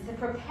provisions that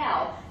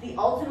propel the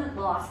ultimate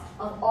loss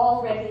of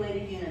all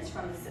regulated units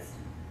from the system.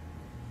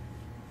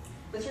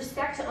 With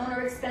respect to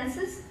owner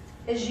expenses,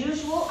 as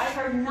usual, I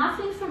heard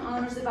nothing from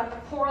owners about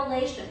the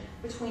correlation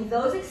between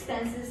those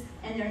expenses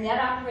and their net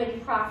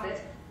operating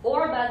profit,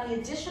 or about the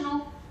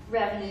additional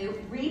revenue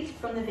reaped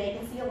from the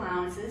vacancy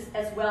allowances,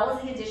 as well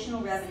as the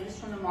additional revenues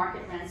from the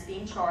market rents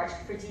being charged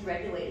for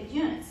deregulated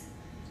units.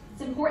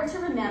 It's important to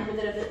remember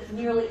that of the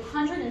nearly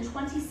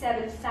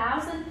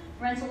 127,000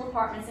 rental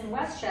apartments in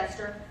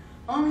Westchester,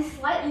 only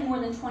slightly more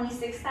than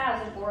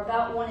 26,000, or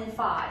about 1 in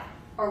 5,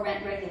 are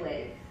rent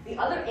regulated. The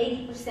other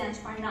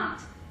 80% are not.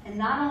 And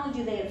not only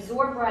do they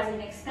absorb rising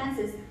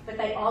expenses, but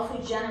they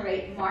also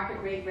generate market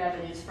rate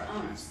revenues for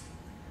owners.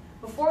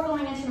 Before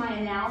going into my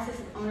analysis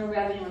of owner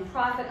revenue and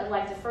profit, I'd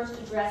like to first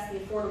address the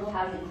affordable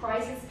housing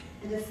crisis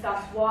and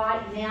discuss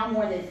why, now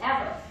more than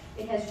ever,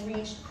 it has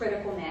reached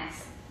critical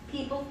mass.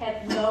 People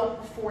have no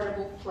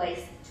affordable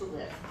place to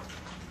live.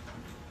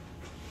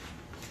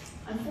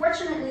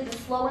 Unfortunately, the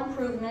slow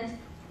improvement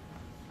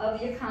of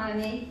the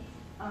economy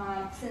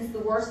since the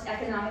worst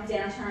economic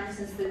downturn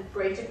since the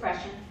Great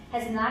Depression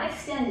has not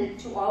extended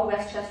to all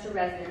Westchester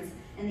residents,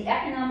 and the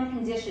economic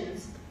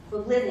conditions for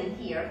living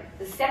here,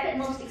 the second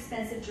most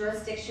expensive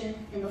jurisdiction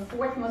and the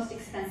fourth most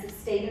expensive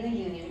state in the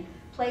Union,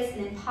 place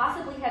an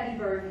impossibly heavy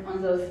burden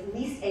on those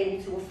least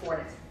able to afford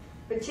it.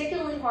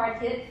 Particularly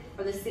hard hit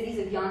are the cities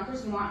of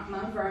Yonkers,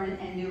 Mount Vernon,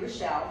 and New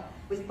Rochelle,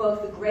 with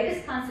both the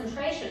greatest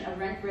concentration of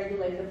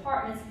rent-regulated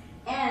apartments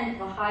and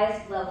the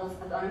highest levels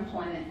of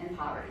unemployment and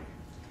poverty.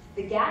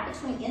 The gap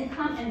between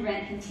income and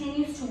rent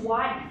continues to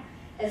widen,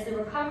 as the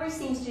recovery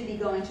seems to be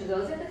going to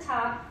those at the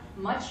top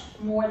much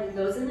more than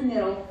those in the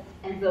middle,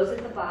 and those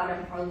at the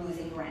bottom are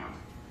losing ground.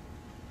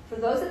 For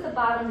those at the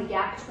bottom, the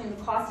gap between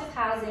the cost of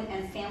housing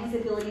and families'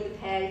 ability to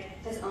pay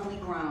has only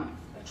grown,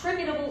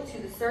 attributable to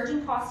the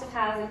surging cost of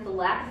housing, the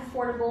lack of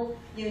affordable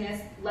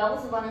units,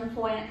 levels of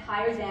unemployment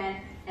higher than,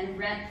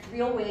 and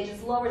real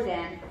wages lower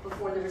than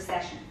before the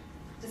recession.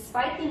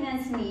 Despite the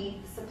immense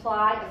need, the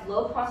supply of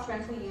low-cost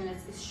rental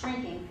units is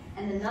shrinking,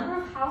 and the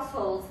number of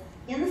households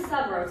in the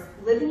suburbs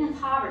living in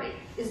poverty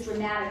is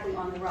dramatically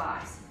on the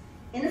rise.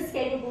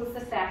 Inescapable is the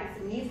fact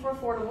that the need for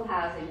affordable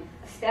housing,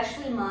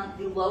 especially among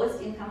the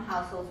lowest income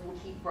households, will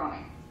keep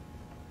growing.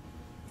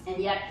 And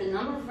yet, the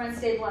number of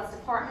rent-stabilized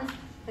apartments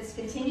has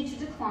continued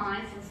to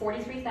decline from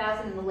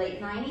 43,000 in the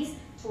late 90s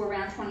to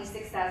around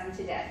 26,000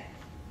 today.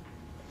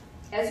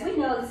 As we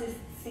know, this is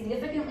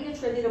significantly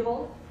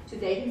attributable to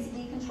vacancy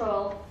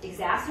decontrol,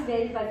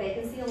 exacerbated by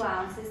vacancy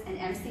allowances and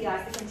MCIs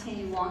that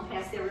continue long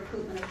past their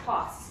recoupment of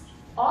costs,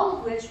 all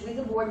of which we,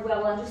 the board,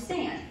 well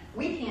understand.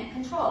 We can't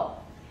control.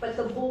 But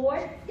the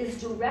board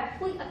is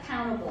directly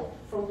accountable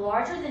for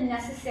larger than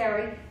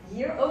necessary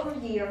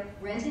year-over-year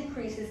rent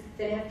increases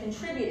that have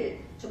contributed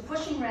to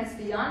pushing rents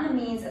beyond the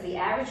means of the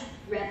average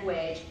rent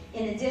wage,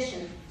 in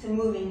addition to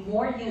moving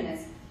more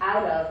units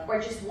out of, or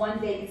just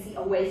one vacancy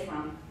away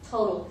from,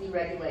 total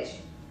deregulation.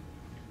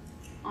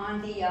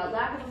 On the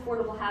lack of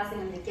affordable housing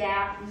and the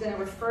gap, I'm going to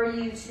refer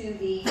you to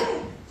the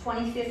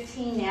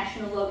 2015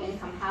 National Low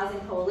Income Housing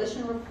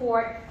Coalition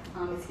report.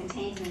 It's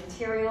contained in the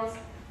materials,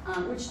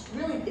 which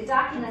really it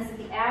documents that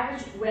the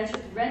average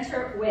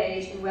renter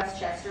wage in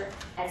Westchester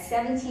at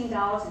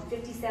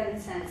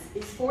 $17.57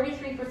 is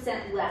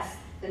 43% less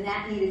than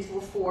that needed to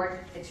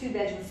afford a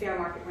two-bedroom fair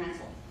market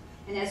rental.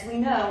 And as we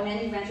know,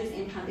 many renters'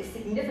 income is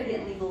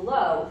significantly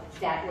below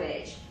that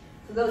wage.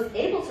 For those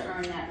able to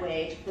earn that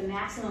wage, the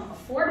maximum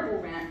affordable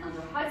rent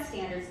under HUD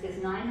standards is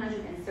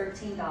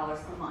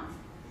 $913 a month.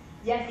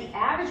 Yet the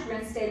average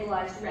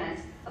rent-stabilized rent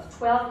of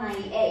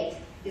 $1,298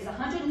 is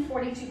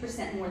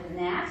 142% more than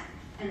that,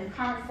 and the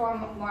current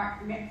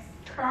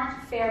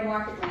fair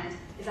market rent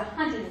is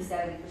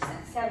 170%,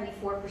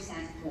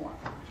 74% more.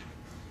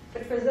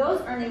 But for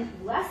those earning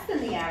less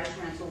than the average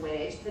rental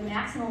wage, the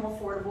maximum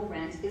affordable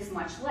rent is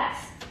much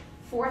less.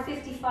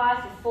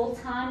 $455 for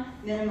full-time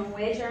minimum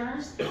wage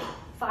earners,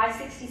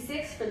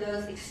 $566 for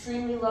those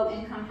extremely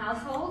low-income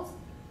households,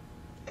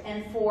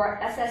 and for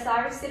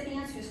SSI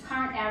recipients whose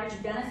current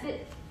average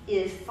benefit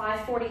is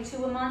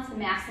 $542 a month, the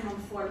maximum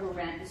affordable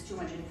rent is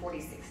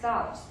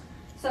 $246.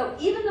 So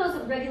even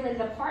those regulated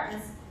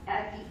apartments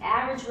at the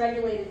average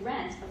regulated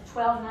rent of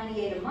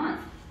 $1,298 a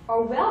month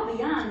are well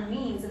beyond the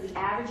means of the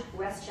average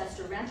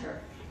Westchester renter,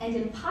 and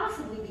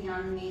impossibly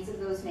beyond the means of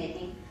those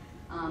making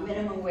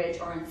minimum wage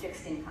or in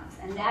fixed incomes.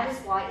 And that is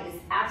why it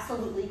is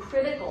absolutely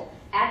critical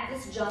at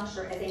this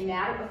juncture as a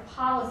matter of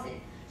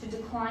policy to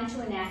decline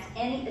to enact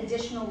any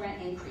additional rent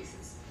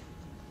increases.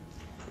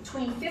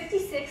 Between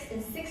 56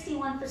 and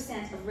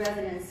 61% of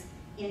residents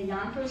in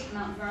Yonkers,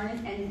 Mount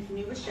Vernon, and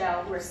New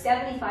Rochelle, where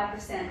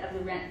 75% of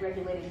the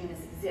rent-regulated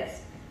units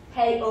exist,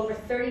 pay over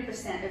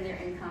 30% of their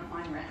income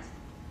on rent.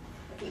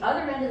 At the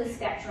other end of the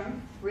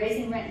spectrum,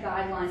 raising rent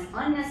guidelines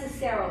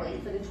unnecessarily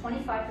for the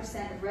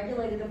 25% of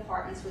regulated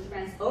apartments with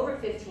rents over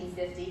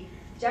 $1,550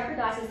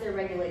 jeopardizes their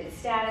regulated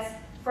status,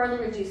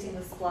 further reducing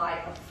the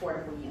supply of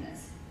affordable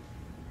units.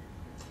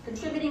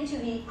 Contributing to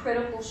the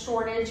critical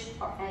shortage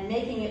and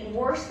making it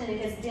worse than it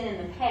has been in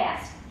the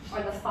past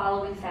are the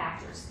following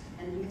factors,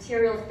 and the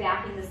materials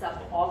backing this up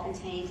are all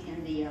contained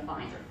in the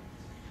binder.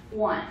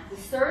 1, the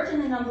surge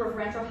in the number of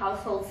renter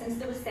households since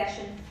the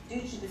recession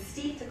due to the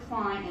steep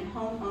decline in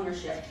home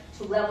ownership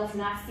to levels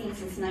not seen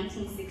since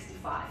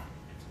 1965.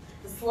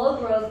 The slow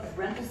growth of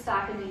rental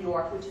stock in New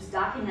York, which is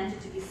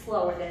documented to be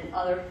slower than in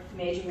other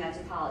major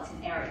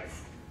metropolitan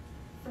areas.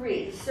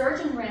 3, the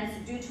surge in rents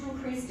due to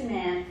increased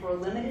demand for a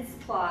limited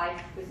supply,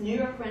 with New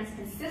York rents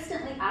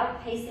consistently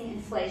outpacing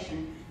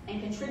inflation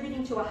and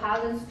contributing to a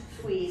housing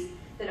squeeze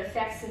that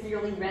affects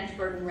severely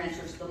rent-burdened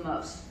renters the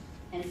most.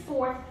 And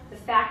 4th, the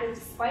fact that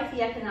despite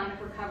the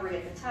economic recovery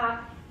at the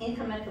top,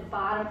 income at the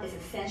bottom is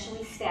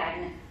essentially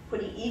stagnant,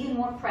 putting even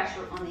more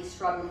pressure on these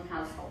struggling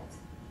households.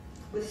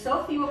 With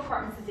so few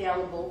apartments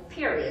available,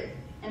 period,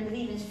 and with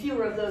even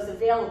fewer of those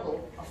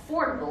available,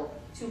 affordable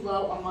to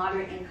low or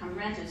moderate income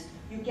renters,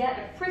 you get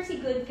a pretty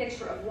good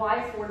picture of why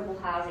affordable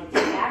housing is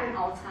at an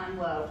all-time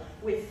low,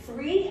 with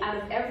 3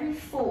 out of every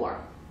 4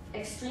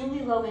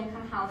 extremely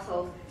low-income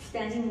households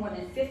spending more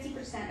than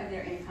 50% of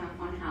their income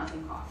on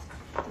housing costs.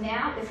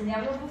 Now, if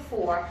never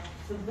before,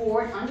 the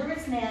board, under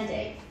its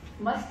mandate,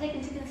 must take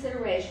into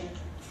consideration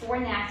before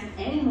enacting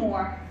any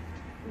more,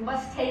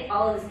 must take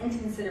all of this into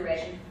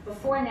consideration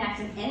before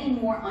enacting any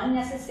more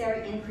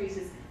unnecessary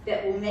increases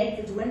that will make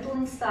the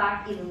dwindling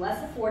stock even less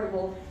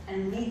affordable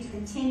and lead to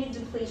continued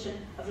depletion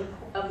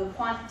of the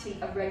quantity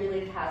of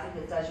regulated housing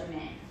that does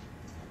remain.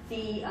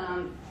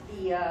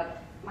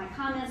 My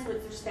comments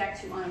with respect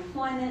to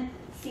unemployment,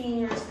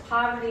 seniors,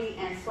 poverty,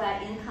 and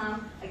flat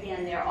income,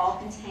 again, they're all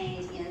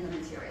contained in the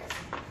materials.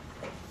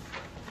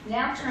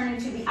 Now turning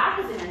to the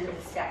opposite end of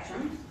the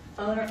spectrum,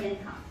 owner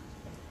income.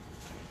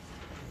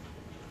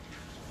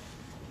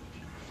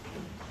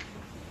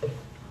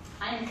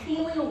 I am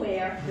keenly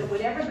aware that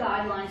whatever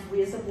guidelines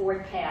we as a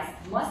board pass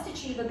must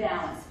achieve a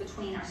balance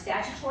between our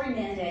statutory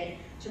mandate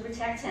to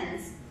protect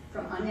tenants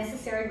from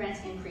unnecessary rent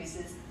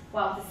increases,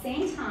 while at the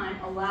same time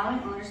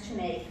allowing owners to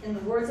make, in the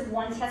words of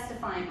one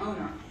testifying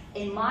owner,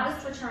 a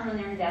modest return on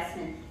their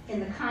investment in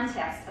the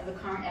context of the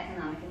current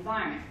economic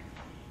environment.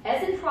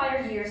 As in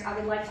prior years, I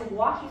would like to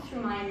walk you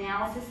through my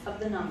analysis of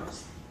the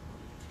numbers.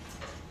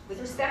 With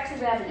respect to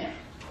revenue,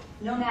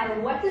 no matter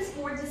what this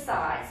board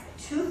decides,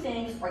 2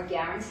 things are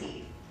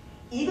guaranteed.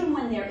 Even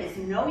when there is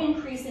no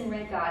increase in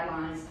rent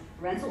guidelines,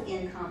 rental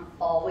income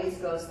always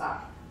goes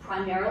up,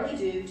 primarily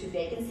due to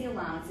vacancy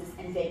allowances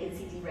and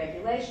vacancy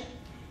deregulation.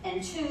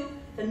 And 2,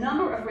 the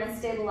number of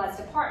rent-stabilized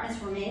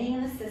apartments remaining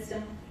in the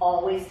system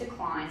always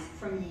declines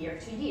from year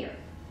to year.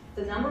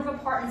 The number of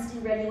apartments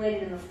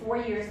deregulated in the 4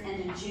 years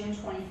ended June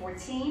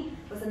 2014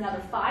 was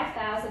another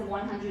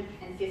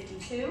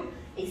 5,152,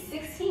 a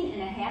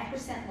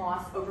 16.5%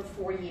 loss over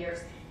 4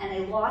 years, and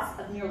a loss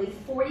of nearly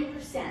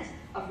 40%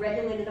 of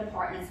regulated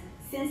apartments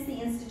since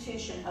the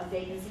institution of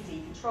vacancy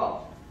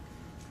decontrol.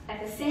 At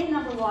the same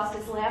number lost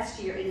as last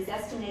year, it is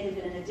estimated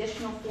that an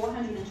additional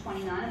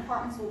 429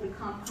 apartments will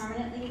become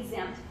permanently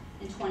exempt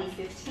in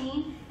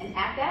 2015, and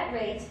at that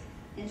rate,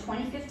 in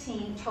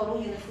 2015,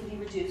 total units will be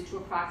reduced to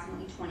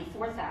approximately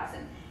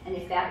 24,000. And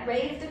if that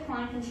rate of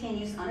decline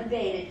continues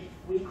unabated,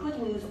 we could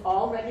lose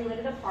all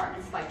regulated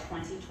apartments by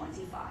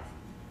 2025.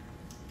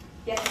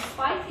 Yet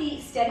despite the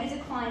steady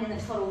decline in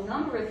the total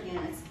number of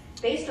units,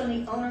 based on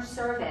the owner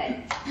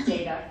survey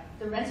data,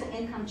 the rental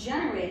income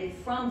generated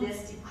from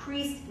this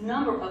decreased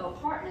number of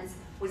apartments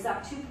was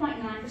up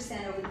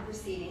 2.9% over the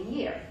preceding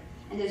year.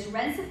 And as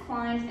rents have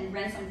climbed and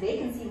rents on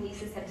vacancy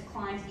leases have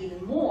declined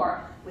even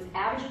more, with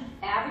average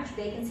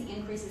vacancy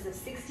increases of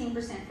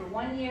 16% for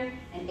 1 year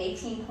and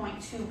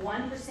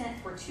 18.21%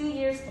 for 2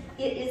 years,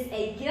 it is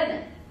a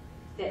given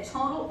that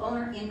total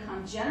owner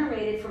income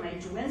generated from a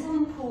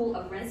dwindling pool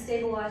of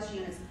rent-stabilized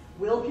units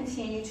will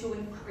continue to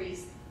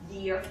increase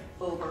year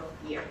over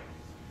year.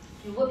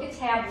 If you look at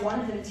tab 1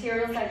 of the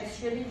materials I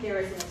distributed, there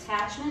is an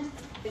attachment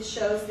that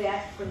shows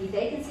that for the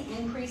vacancy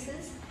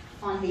increases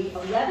on the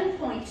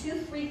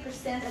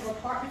 11.23% of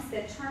apartments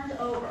that turned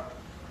over,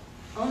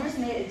 owners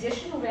made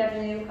additional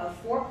revenue of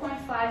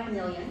 $4.5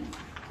 million,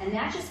 and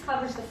that just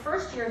covers the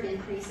first year of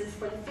increases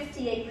for the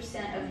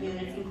 58% of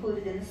units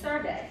included in the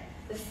survey.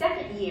 The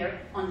second year,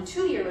 on the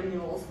 2-year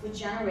renewals, would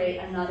generate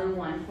another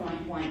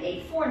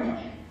 $1.184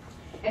 million.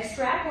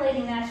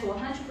 Extrapolating that to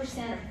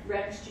 100% of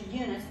registered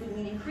units would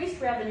mean increased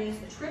revenues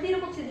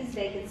attributable to these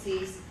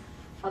vacancies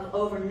of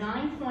over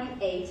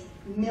 $9.8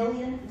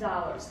 million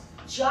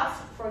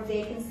just for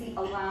vacancy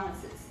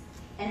allowances.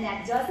 And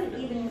that doesn't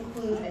even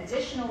include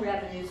additional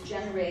revenues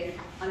generated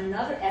on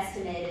another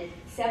estimated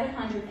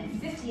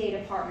 758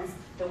 apartments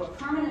that were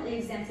permanently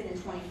exempted in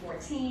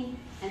 2014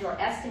 and are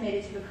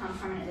estimated to become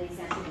permanently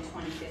exempted in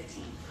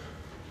 2015.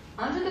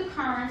 Under the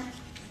current,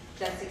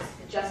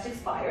 just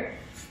expired,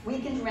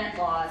 weakened rent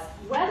laws,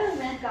 whether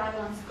rent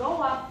guidelines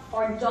go up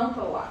or don't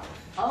go up,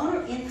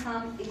 owner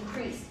income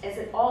increased, as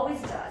it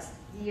always does,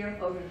 year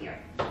over year.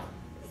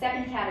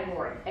 Second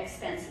category,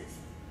 expenses.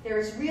 There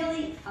is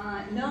really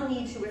no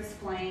need to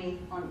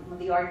explain on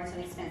the arguments on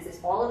expenses.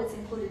 All of it's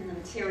included in the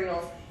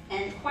materials,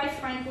 And quite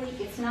frankly,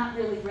 it's not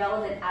really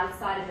relevant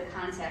outside of the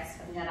context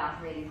of net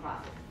operating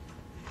profit.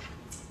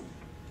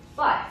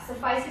 But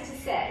suffice it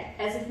to say,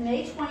 as of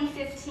May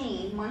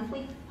 2015,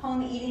 monthly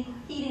home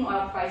heating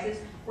oil prices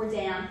were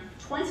down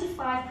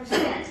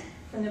 25%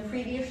 from the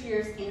previous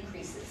year's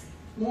increases.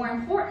 More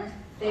important,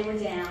 they were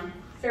down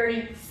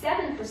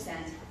 37%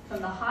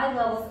 from the high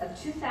levels of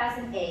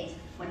 2008,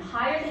 when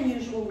higher than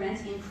usual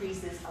rent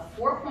increases of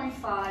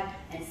 4.5%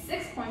 and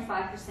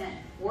 6.5%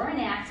 were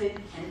enacted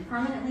and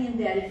permanently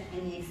embedded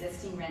in the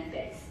existing rent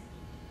base.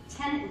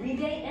 Tenant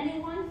rebate,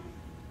 anyone?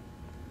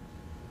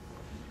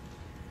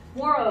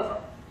 Moreover,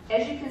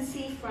 as you can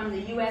see from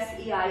the US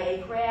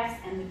EIA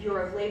graphs and the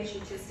Bureau of Labor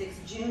Statistics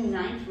June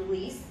 9th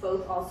release,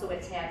 both also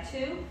at tab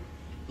 2,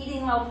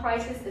 heating oil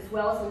prices as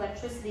well as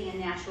electricity and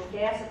natural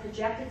gas are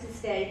projected to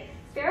stay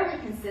fairly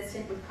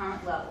consistent with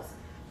current levels.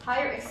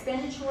 Higher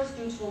expenditures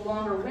due to a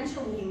longer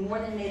winter will be more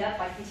than made up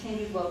by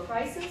continued low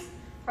prices,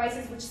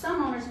 prices which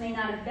some owners may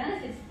not have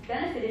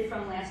benefited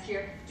from last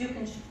year due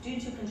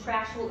to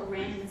contractual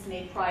arrangements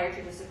made prior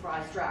to the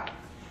surprise drop.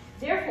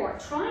 Therefore,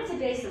 trying to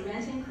base a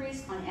rent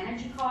increase on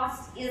energy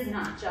costs is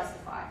not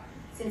justified,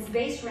 since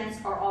base rents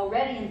are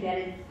already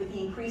embedded with the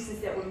increases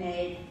that were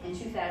made in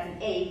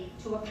 2008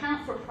 to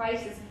account for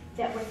prices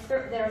that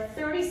are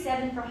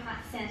 37%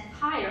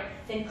 higher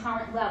than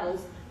current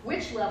levels,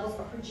 which levels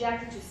are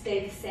projected to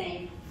stay the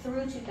same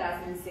through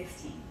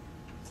 2016.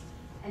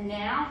 And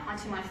now,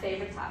 onto my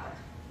favorite topic,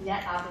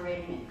 net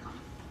operating income.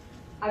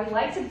 I would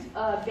like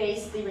to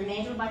base the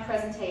remainder of my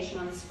presentation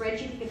on the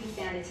spreadsheet that can be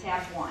found in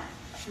tab 1.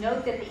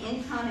 Note that the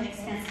income and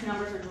expense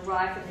numbers are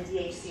derived from the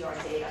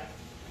DHCR data.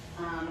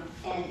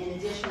 And in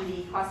addition,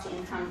 the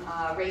cost-to-income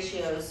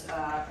ratios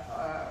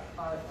are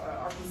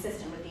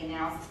consistent with the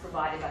analysis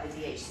provided by the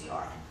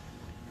DHCR.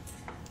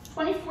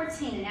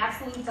 2014, in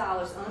absolute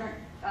dollars, owner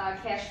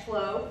cash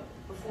flow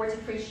before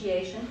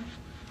depreciation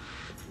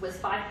was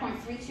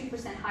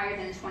 5.32% higher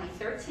than in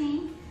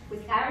 2013,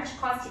 with average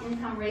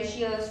cost-to-income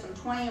ratios from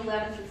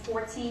 2011 through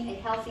 14 a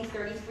healthy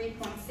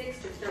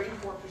 33.6 to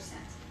 34%.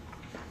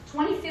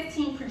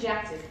 2015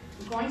 projected.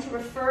 I'm going to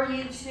refer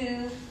you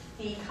to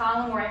the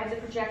column where I have the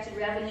projected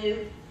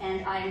revenue,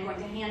 and I am going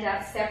to hand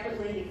out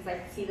separately, because I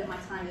can see that my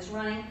time is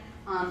running,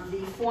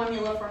 the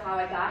formula for how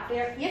I got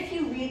there. If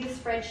you read the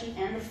spreadsheet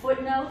and the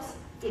footnotes,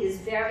 it is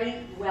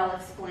very well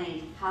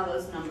explained how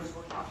those numbers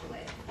were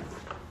calculated.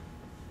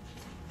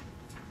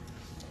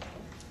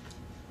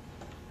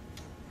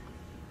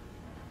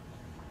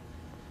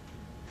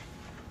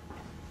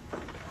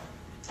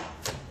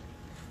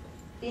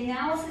 The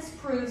analysis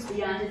proves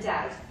beyond a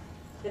doubt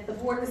that the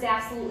board was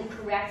absolutely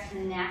correct in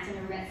enacting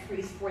a rent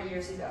freeze 4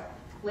 years ago.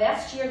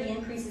 Last year, the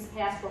increases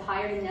passed were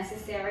higher than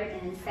necessary,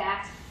 and in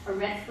fact, a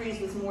rent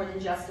freeze was more than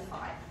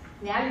justified.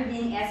 Now you're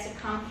being asked to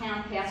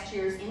compound past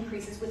year's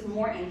increases with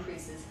more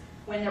increases,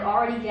 when they're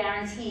already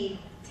guaranteed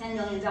 $10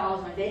 million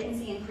on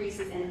vacancy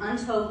increases and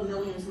untold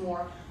millions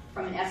more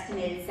from an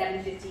estimated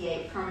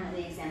 758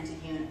 permanently exempted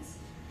units.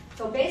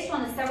 So based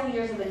on the several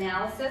years of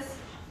analysis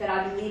that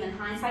I believe in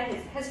hindsight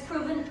has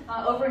proven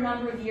over a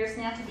number of years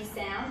now to be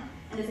sound,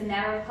 and as a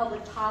matter of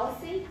public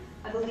policy,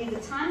 I believe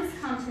the time has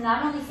come to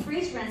not only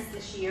freeze rents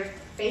this year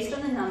based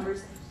on the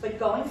numbers, but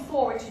going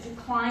forward to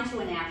decline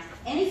to enact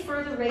any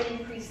further rate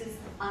increases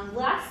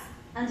unless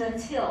and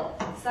until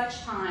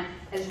such time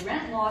as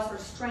rent laws are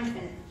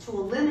strengthened to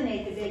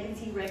eliminate the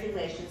vacancy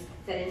regulations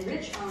that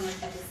enrich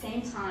owners at the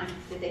same time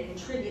that they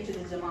contribute to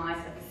the demise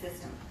of the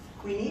system.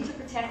 We need to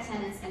protect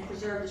tenants and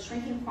preserve the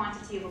shrinking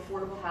quantity of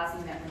affordable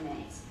housing that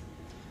remains.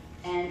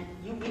 And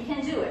we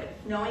can do it,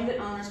 knowing that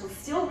owners will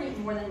still reap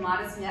more than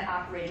modest net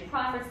operating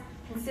profits,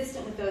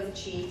 consistent with those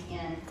achieved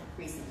in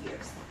recent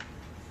years.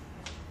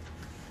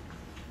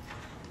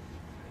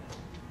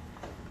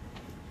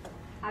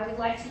 I would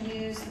like to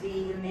use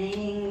the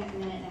remaining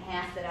minute and a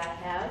half that I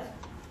have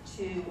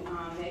to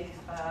make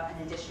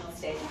an additional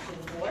statement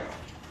to the board.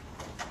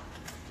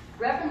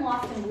 Reverend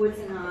Lofton Woods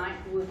and I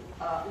would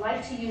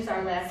like to use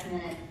our last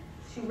minute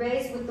to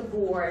raise with the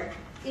board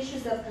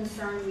issues of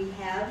concern we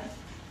have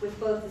with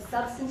both the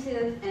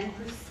substantive and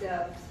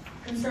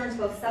concerns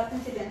both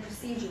substantive and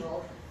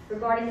procedural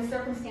regarding the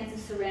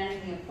circumstances surrounding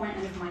the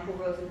appointment of Michael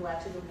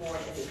Rosenblatt to the board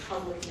as a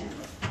public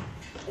member.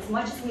 As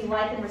much as we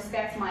like and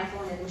respect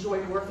Michael and have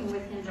enjoyed working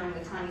with him during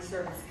the time he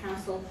served as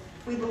counsel,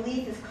 we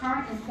believe his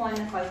current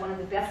employment by one of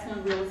the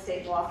best-known real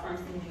estate law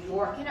firms in New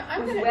York, You know,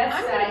 I'm going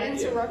to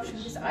interrupt you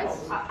because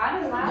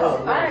I'm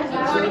allowed.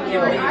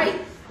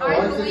 No,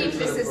 I believe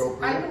this is.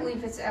 I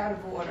believe it's out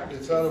of order.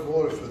 It's out of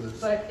order for this.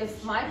 But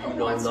if Michael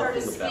wants her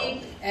to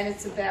speak and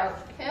it's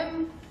about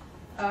him,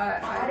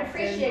 I'd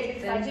appreciate it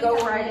because I then do go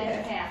have right a minute and a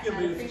ahead. half. Yeah, and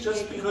I'd but appreciate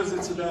just you because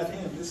it's coming. about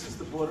him, this is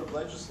the Board of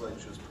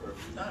Legislature's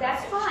purview, not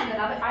That's ours. fine, but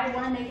I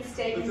want to make a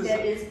statement But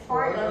that is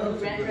part of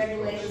the rent It's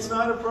regulations.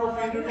 not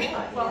appropriate at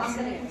all. Well, I'm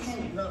going to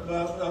continue. No,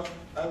 well,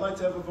 I'd like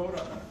to have a vote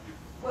on that.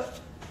 What-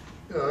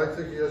 Yeah, I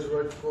think he has a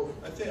right to vote.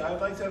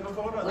 I'd like to have a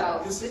vote on Well,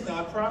 that. This is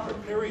not proper,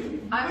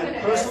 period. I'm going to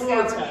And ask personal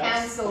our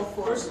attacks- counsel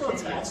for Personal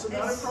opinion. attacks are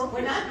not appropriate.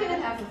 We're not going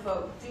to have a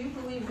vote. Do you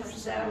believe this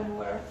is out of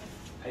order?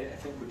 I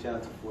think we're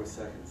down to 4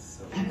 seconds,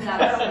 so. No,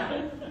 that's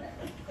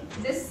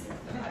not. This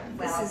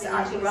Well, is it's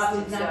obviously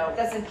interrupted, not, so-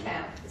 doesn't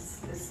count,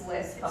 this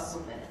last couple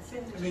of minutes.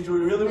 I mean, do we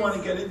really want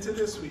to get into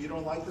this? You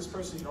don't like this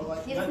person, you don't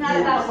like... It's not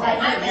about I'm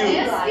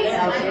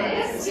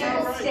asking,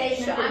 General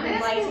statement that I'm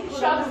we'd like to asking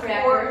put on the Chuck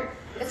record.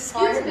 for,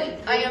 excuse me,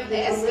 I am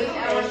asking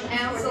our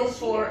counsel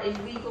for a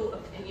legal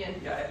opinion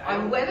Yeah, I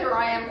on don't- whether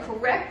I am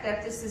correct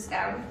that this is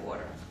out of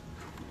order.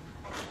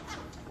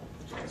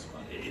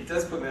 It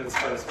does put me on the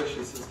spot,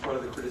 especially since part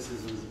of the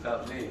criticism is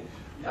about me.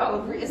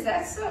 Oh, is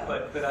that so?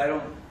 But I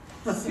don't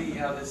see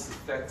how this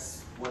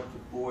affects what the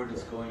board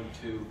is going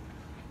to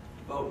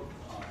vote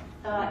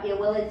on. Yeah,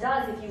 well, it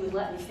does if you would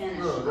let me finish.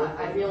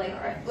 I really, All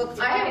right, look,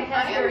 If I I am could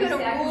have 30 going to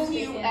seconds rule to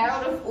you finish.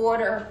 out of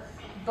order,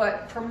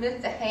 but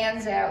permit the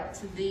hands out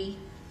to be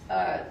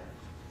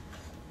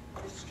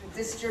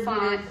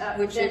distributed,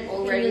 which it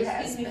already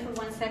has Excuse me been.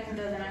 for 1 second,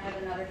 though, then I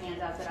have another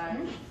handout that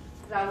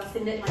I will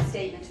submit my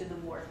statement to the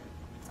board.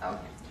 Okay.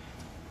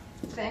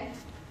 Thanks.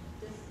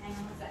 Just hang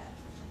on 1 second.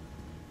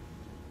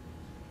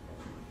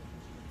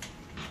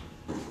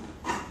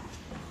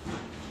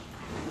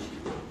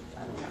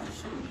 I don't know,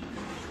 she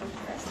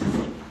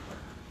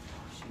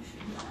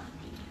should not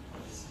be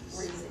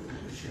raising.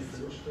 Is she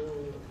finished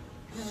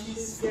now?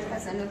 She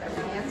has another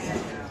hand.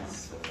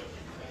 So,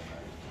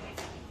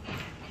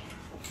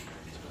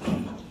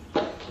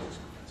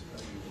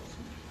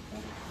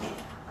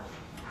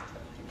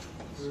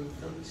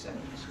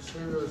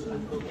 Sarah is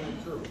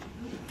inappropriate too.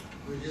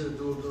 We're here to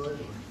do a guideline.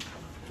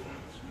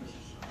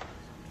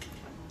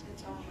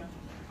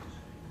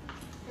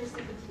 Here's the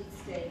complete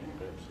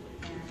statement,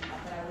 and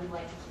but I would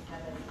like to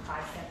have a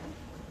 5 second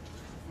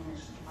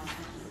finish my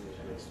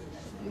sentence.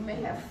 You may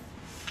have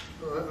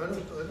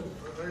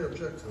I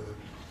object to it.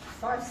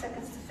 5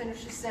 seconds to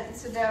finish your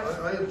sentence about.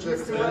 I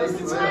object to Mr. it.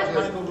 Rosenblatt.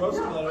 Michael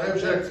Rosenblatt. I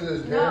object to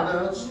his No,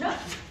 handouts. no,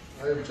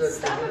 I object to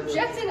stop handouts.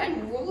 objecting, I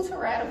ruled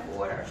her out of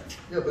order.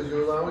 Yeah, but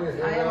you're allowing a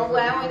handout. I am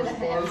allowing the that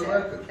becomes part of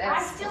handout. record. I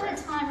That's still had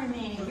correct. time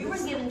remaining. We were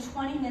given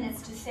 20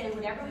 minutes to say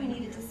whatever we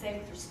needed to say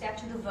with respect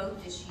to the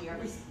vote this year.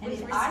 And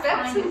With if I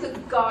respect find- to the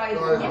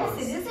guidelines. Yes,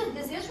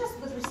 this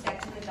is with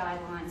respect to the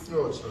guidelines.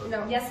 No, it's not.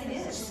 No. Yes, it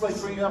This is. is like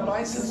bringing up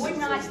ISIS. You would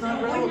not, It's not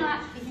you would relevant. not,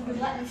 if you would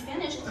let me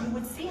finish, you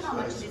would see how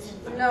much it is.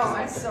 in- No,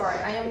 I'm sorry,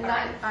 I am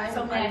not, I'm.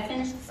 So may I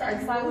finish the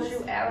sentence? I ruled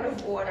you out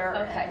of order.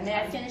 Okay, may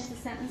I finish the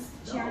sentence,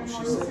 Chairman she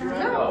Morrison? said you're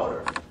out of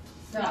order.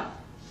 No.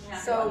 You have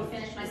to So- let me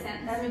finish my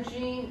sentence.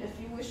 Imogene, if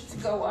you wish to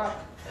go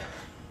up,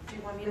 Do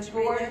you want me the to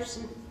read board, it?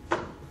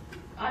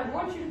 I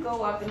want you to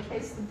go up in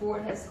case the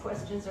board has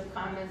questions or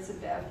comments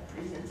about the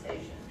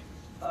presentation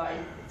by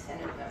the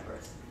tenant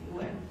members, you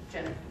and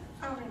Jennifer.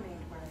 I'll remain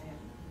where I am.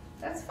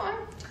 That's fine.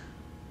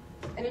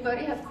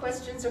 Anybody have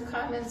questions or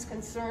comments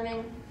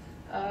concerning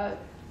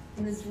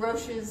Ms.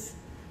 Roche's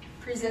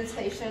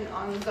presentation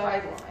on the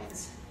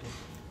guidelines?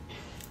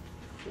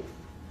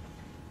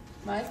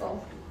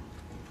 Michael?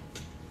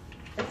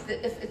 If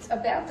it's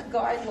about the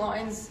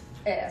guidelines,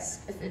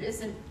 ask. If it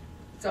isn't,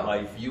 My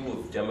don't. view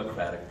of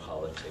democratic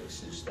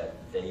politics is that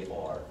they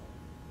are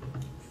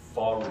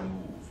far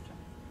removed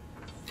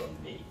from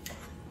me.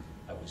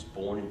 I was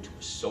born into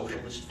a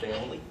socialist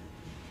family,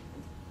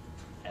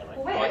 and I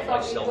Well, wait, I find thought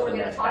we myself were in going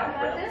to that talk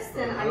about background. this,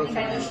 then I think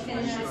I need to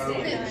finish my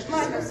statement.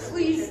 Michael,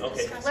 please,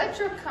 Okay. let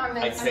your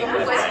comments I take and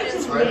that back.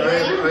 questions I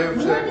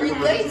object.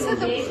 relate to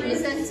the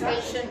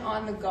presentation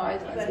on the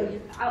guidelines.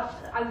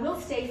 But I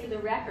will state for the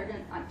record,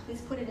 and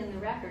please put it in the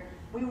record,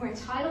 we were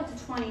entitled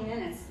to 20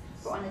 minutes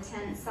on the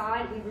tenant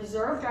side. We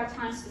reserved our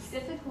time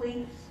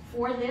specifically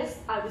for this.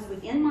 I was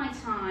within my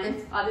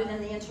time, other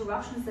than the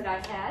interruptions that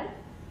I've had.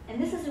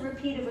 And this is a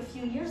repeat of a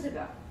few years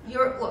ago.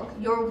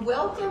 You're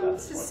welcome to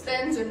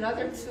spend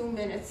another 2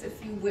 minutes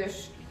if you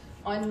wish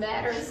on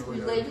matters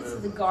related to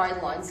the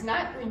guidelines,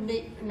 not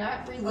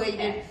related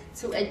Okay.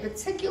 to a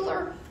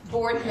particular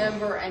board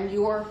member and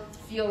your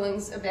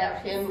feelings about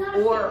him It's not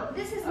a- or,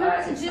 This is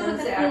not to it do with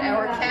turns the out, feeling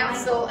our about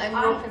counsel Michael. and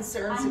your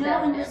concerns I know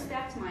about and him.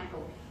 respect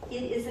Michael.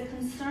 It is a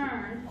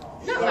concern.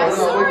 No, that- I'm No,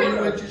 sorry.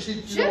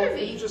 You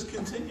Genevieve, just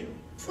continue.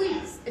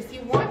 please, if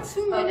you want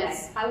 2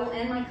 minutes, Okay, I will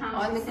end my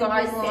comments on the simply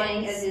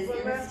saying, guidelines, as is in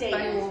the by all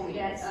statement,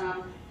 means. that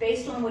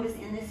based on what is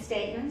in this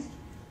statement,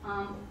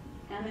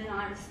 Emma and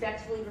I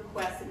respectfully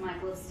request that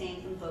Michael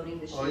abstain from voting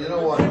this year. Oh, you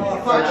know what?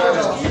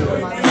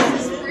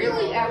 this is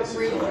really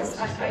outrageous.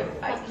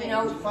 You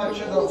know,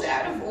 you ruled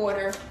out of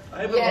order,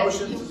 I have a yet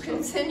motion you to...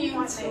 continue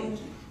to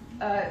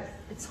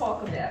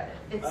talk about it.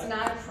 It's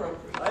not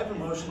appropriate. I have a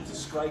motion to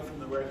strike from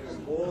the record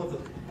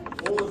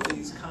all of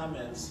these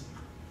comments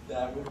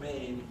that were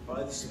made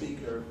by the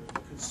speaker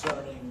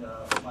concerning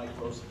Mike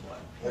Rosenblatt.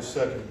 I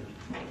second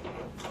it.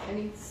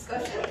 Any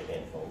discussion? I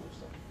can't vote,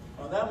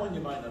 so. On that one,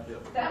 you might not be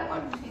able to. That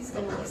one, he's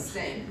going to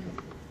abstain.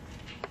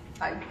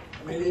 I I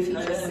mean, believe he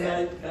just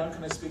said. now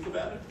can I speak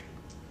about it?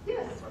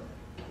 Yes.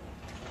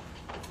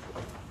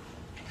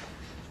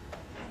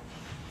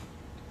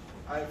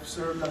 I've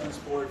served on this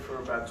board for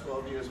about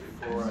 12 years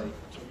before I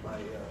took my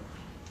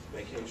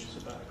vacation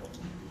sabbatical.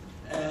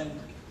 And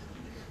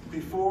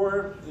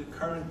before the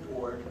current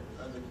board,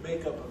 the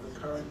makeup of the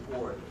current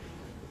board,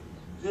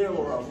 there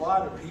were a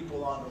lot of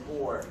people on the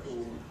board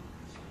who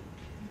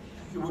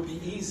it would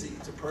be easy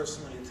to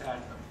personally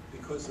attack them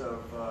because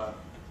of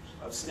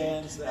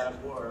stands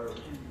that were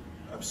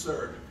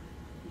absurd.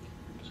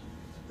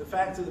 The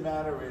fact of the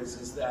matter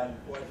is that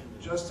what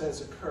just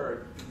has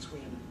occurred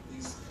between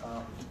these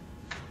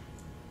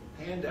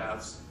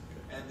handouts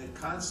and the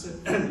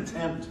constant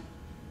attempt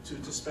to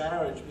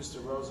disparage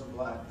Mr.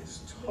 Rosenblatt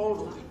is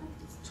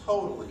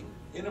totally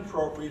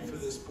inappropriate for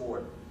this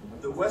board.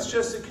 The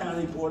Westchester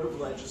County Board of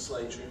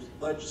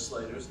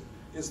Legislators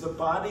is the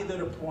body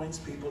that appoints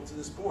people to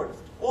this board.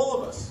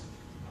 All of us.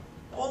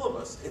 All of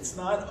us. It's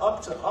not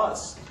up to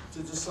us to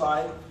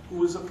decide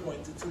who is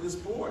appointed to this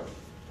board.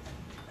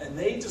 And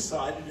they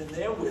decided in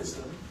their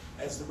wisdom,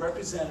 as the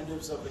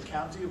representatives of the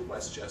County of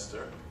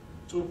Westchester,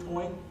 to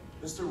appoint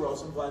Mr.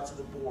 Rosenblatt to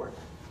the board.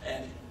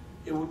 And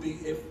it would be,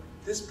 if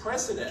this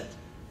precedent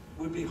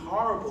would be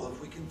horrible if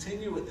we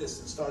continue with this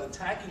and start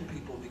attacking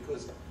people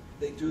because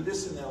they do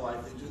this in their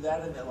life, they do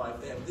that in their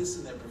life, they have this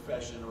in their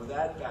profession or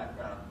that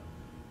background.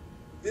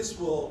 It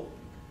will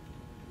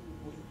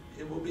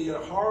be a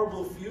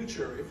horrible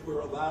future if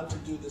we're allowed to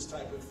do this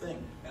type of thing.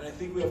 And I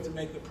think we have to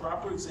make the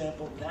proper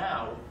example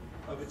now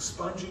of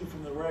expunging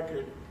from the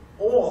record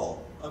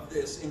all of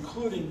this,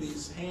 including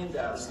these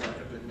handouts that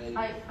have been made.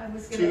 I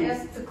was going to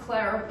ask to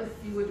clarify, if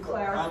you would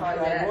clarify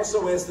that. I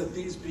also ask that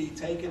these be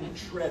taken and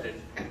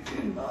shredded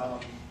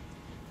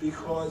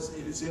because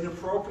it is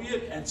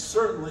inappropriate and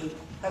certainly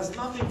has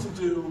nothing to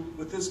do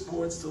with this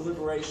board's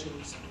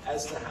deliberations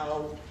as to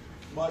how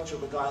much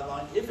of a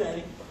guideline, if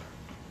any,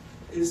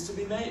 is to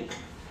be made.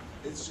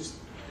 It's just,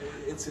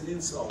 it's an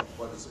insult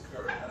what has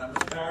occurred, and I'm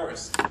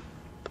embarrassed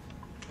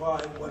by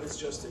what has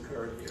just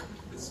occurred here.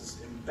 This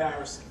is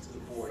embarrassing to the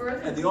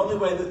board. And the only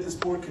way that this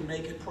board can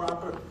make it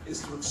proper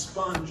is to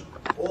expunge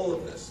all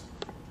of this.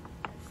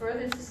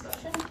 Further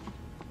discussion?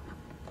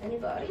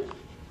 Anybody?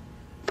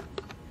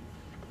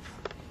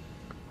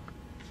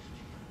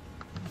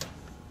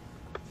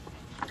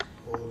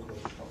 Call the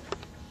question.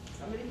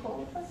 Somebody call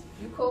the question?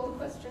 You called the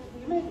question?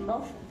 You made the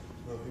motion.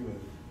 No, he made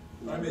it.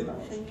 You I made the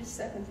motion. You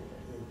seconded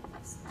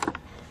it.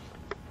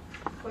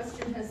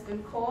 Question has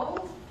been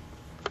called.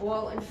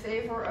 All in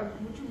favor of,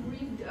 would you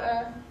read,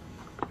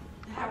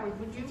 Howard,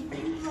 would you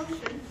read the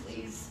motion,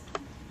 please?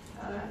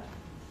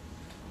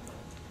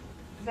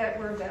 That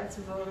we're about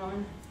to vote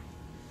on.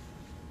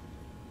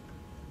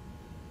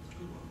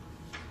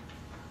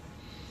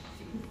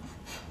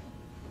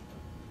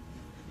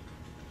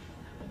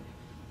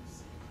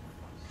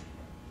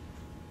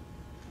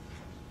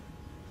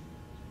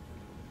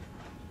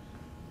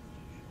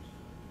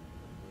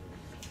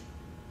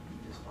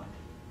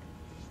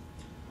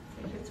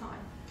 Take your time.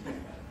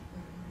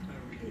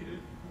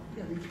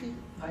 Yeah, repeat.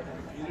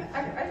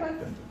 I'd like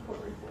the court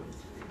reporters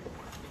to read it.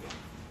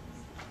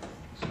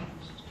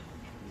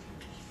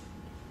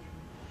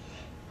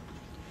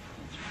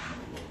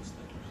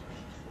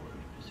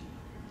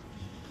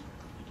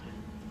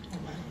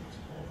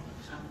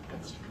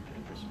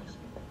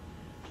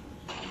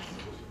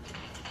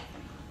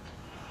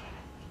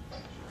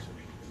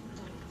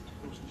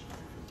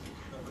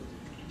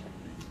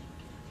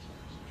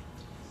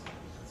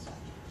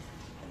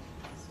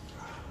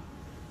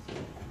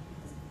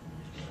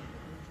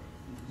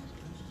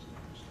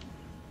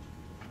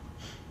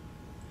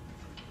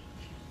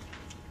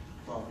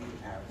 Well, read the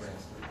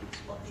paragraphs that we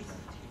explained.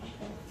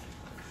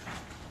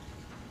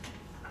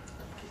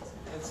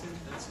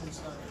 That's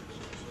inside.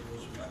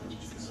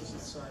 This is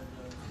inside.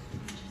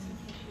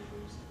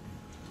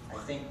 I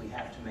think we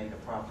have to make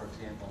a proper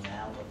example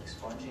now of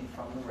expunging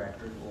from the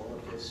record all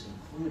of this,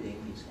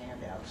 including these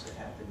handouts that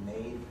have been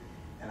made.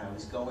 And I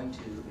was going to,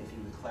 if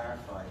you would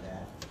clarify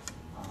that,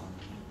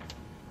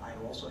 I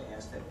also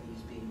asked that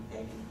these be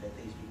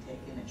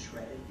taken and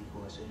shredded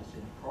because it is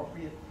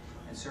inappropriate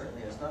and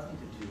certainly has nothing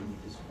to do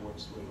with this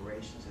board's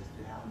deliberations as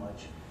to how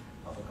much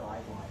of a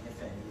guideline,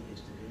 if any,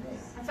 is to be made.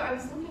 I'm sorry, I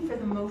was looking for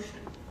the motion.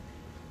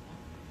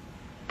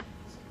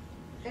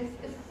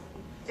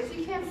 If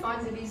you can't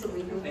find it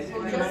easily, we'll just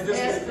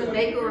ask the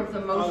maker of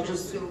the motion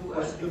to...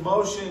 The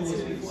motion is...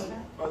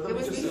 It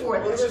was before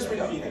that. Let's just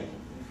repeat it.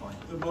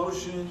 The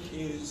motion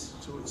is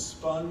to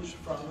expunge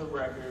from the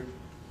record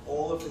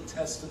all of the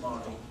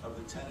testimony of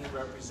the tenant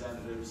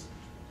representatives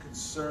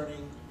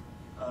concerning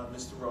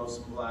Mr.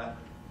 Rosenblatt,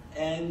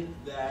 and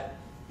that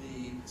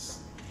the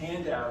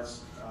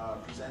handouts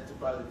presented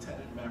by the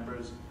tenant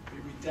members be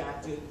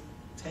redacted,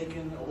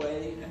 taken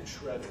away, and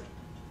shredded.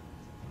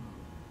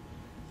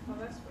 Well,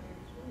 that's what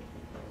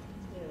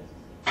he was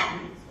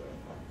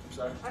I'm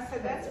sorry? I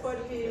said, that's what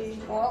he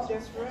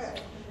just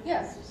read.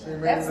 Yes, So you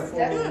made it a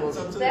formal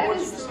motion. that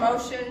is the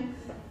motion.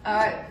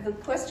 The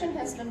question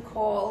has been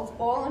called.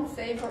 All in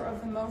favor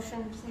of the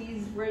motion,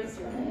 please raise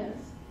your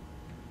hands.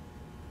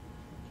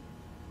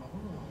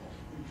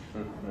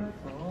 It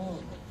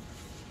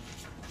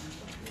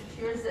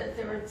appears that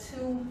there are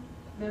 2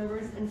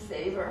 members in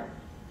favor.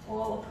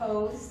 All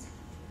opposed?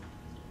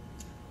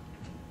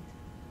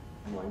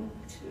 1,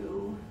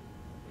 2,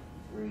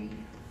 3,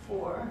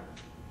 4.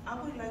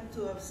 I would like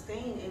to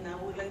abstain and I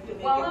would like to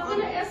make a Well, I'm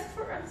comment. gonna ask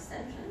for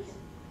abstentions.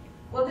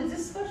 Well, the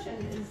discussion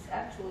is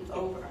actually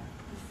over.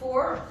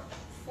 Four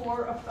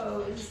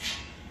opposed,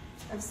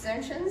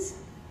 abstentions?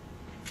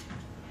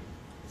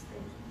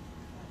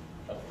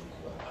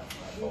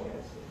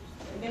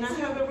 And I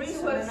have a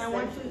reason and I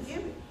want to give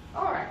it.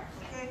 All right.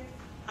 Okay,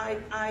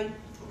 I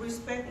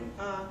respect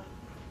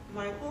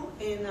Michael,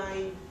 and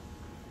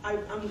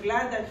I'm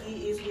glad that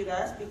he is with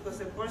us, because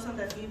the person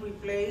that he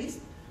replaced,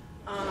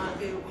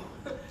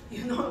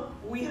 you know,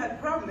 we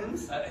had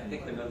problems. I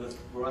think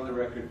we're on the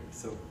record,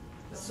 so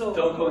So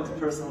don't go into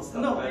personal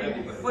stuff no, about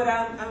anybody. but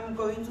I'm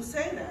going to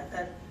say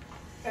that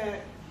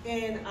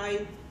and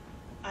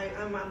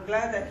I'm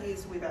glad that he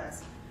is with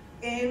us,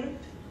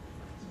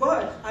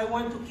 but I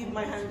want to keep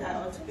my hand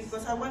out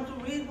because I want to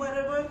read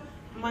whatever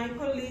my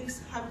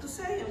colleagues have to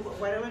say and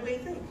whatever they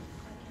think.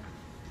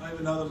 I have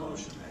another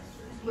motion.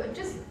 But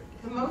just,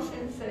 the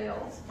motion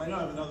fails. I know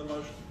I have another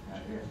motion.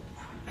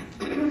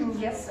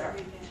 Yes, sir.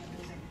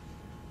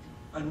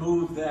 I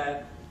move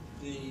that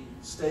the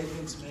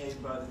statements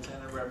made by the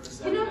tenant You know,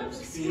 representatives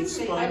be excuse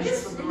me, I expunged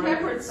just from the record.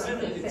 remembered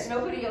something that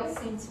nobody else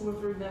seems to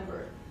have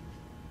remembered.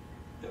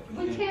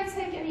 We can't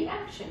take any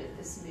action at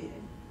this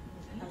meeting.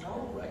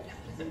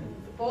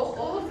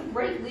 All of the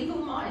great legal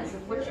minds,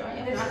 of which I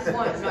am not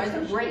one,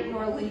 neither great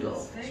nor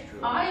legal.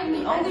 I am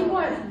the only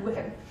one who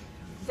have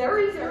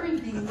very, very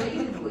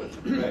belatedly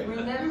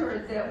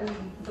remembered that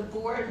the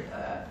board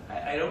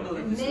I don't know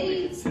that this would be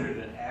made. considered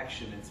an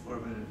action, it's more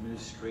of an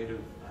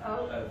administrative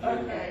Oh, view.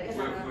 okay.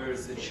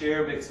 Whereas the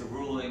chair makes a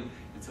ruling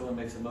and someone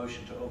makes a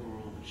motion to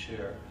overrule the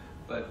chair,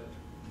 but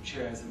the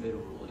chair hasn't made a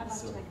ruling,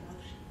 so.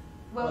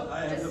 Well,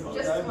 I have the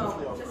just I a have the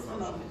moment, floor just for a a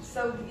motion. moment.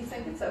 So you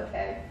think it's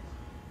okay?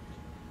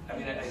 I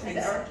mean, I think.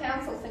 Does our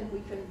council think we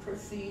can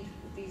proceed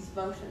with these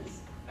motions?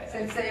 I-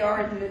 Since they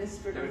are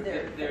administrative,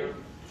 They're-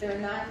 they're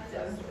not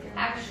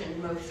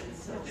action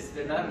motions, so.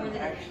 They're not an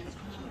action.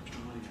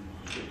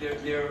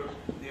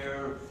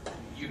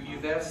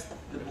 You've asked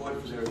the board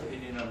for their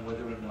opinion on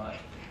whether or not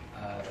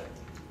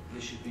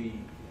this should be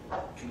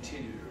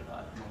continued or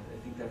not. And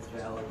I think that's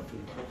valid for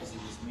the purpose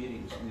of this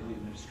meeting, it's merely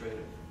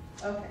administrative.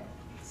 Okay,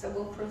 so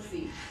we'll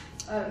proceed.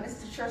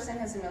 Mr. Cherson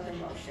has another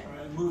motion.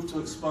 I move to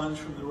expunge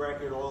from the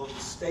record all of the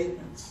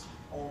statements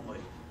only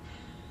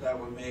that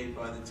were made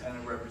by the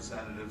tenant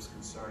representatives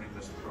concerning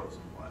Mr.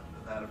 Rosenblatt.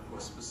 And that, of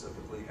course,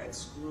 specifically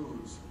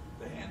excludes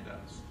the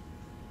handouts.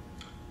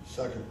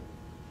 Second.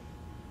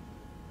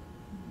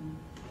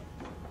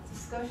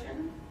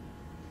 Discussion?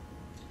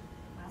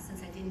 Well,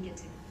 since I didn't get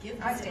to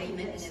give I the didn't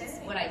statement, get and to it's,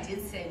 say. what I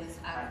did say was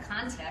out of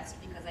context,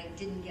 because I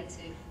didn't get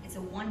to, it's a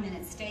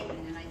 1-minute statement,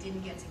 and I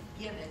didn't get to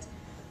give it.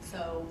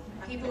 So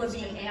people are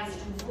being asked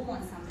to rule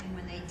on something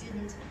when they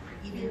didn't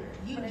even,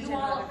 you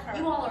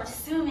all are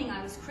assuming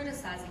I was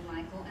criticizing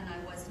Michael, and I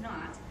was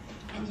not.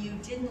 And you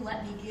didn't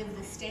let me give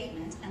the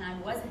statement, and I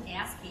wasn't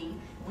asking,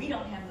 we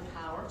don't have the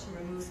power to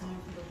remove someone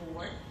from the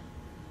board,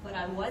 but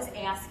I was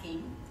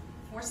asking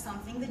for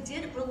something that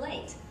did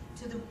relate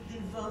to the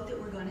vote that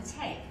we're going to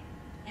take.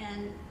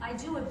 And I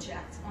do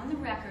object, on the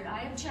record,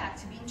 I object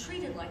to being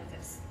treated like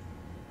this.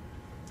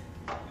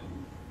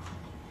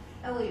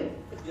 Elliot?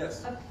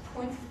 Yes. A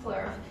point of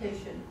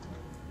clarification.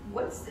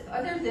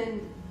 Other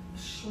than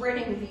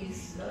shredding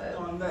these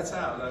That's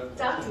out.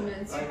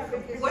 documents,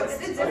 what's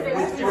the I-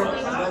 difference between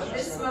I-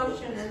 this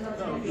motion and the No,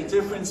 the previous?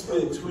 difference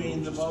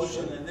between the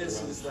motion and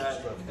this is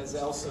that, as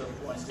Elsa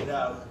pointed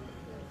out,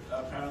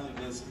 apparently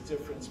there's a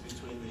difference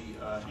between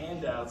the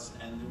handouts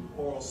and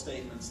the oral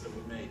statements that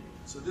were made.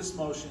 So this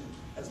motion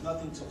has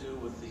nothing to do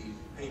with the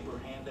paper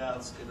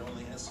handouts, it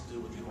only has to do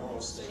with the oral I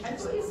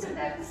statements. thought you said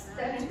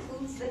that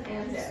includes the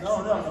handouts.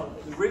 No.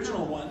 The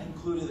original one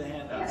included the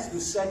handouts. Yes. The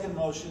second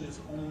motion is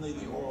only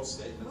the oral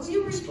statements. Will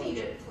you to expunge. repeat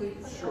it,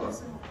 please? Sure.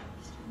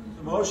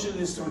 The motion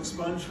is to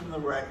expunge from the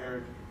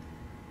record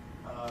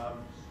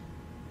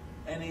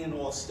any and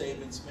all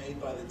statements made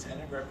by the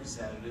tenant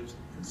representatives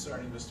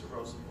concerning Mr.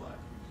 Rosenblatt.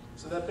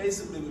 So that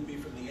basically would be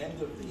from the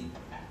end of the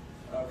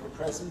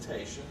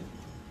presentation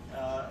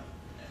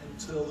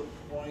until the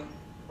point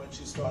when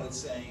she started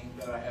saying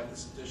that I have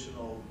this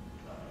additional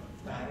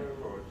matter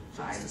or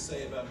things to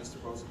say about Mr.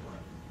 Rosenblatt.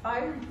 I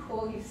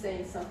recall you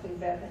saying something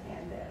about the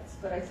handouts,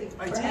 but I think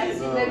I did. perhaps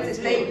you No, meant I to did.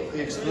 say He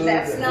excluded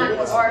that's the not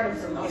handouts. part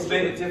of the He's motion.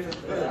 made a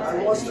different,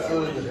 I was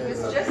including the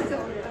It's handouts. just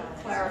a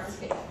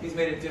clarification. he's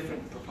made a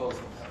different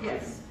proposal.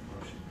 Yes.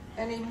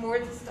 Any more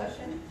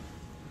discussion?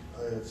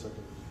 I had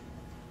seconded.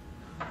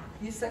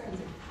 You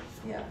seconded?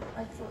 Yeah,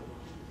 I thought.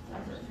 I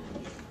heard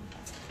you.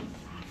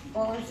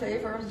 All in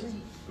favor of the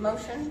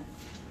motion?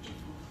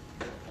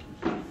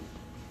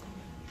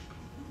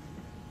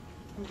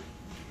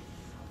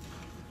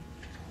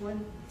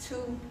 One,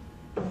 two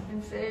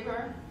in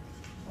favor,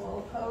 all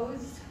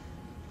opposed?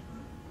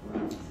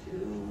 1,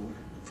 2,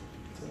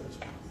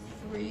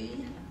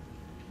 3.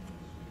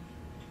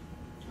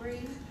 3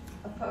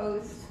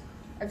 opposed.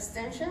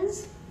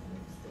 Abstentions?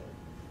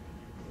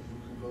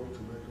 You can vote to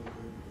make a,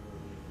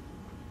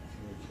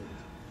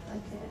 I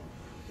can't.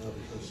 no,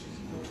 because she's,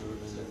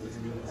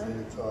 even if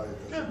they tie,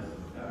 it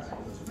doesn't matter.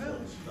 Doesn't matter.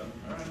 done.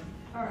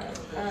 All right.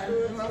 All right,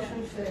 the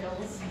motion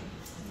fails.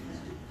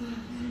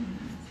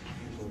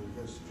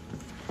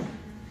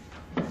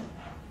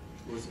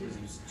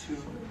 Was two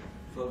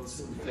votes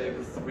in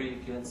favor, 3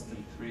 against,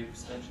 and 3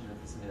 abstentions?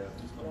 That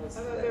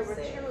doesn't have. There were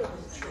two.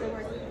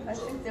 I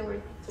think there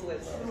were two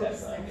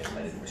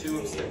abstentions. 2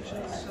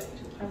 abstentions.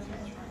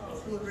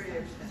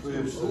 Okay.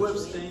 Who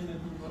abstained and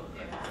who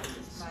voted?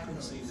 I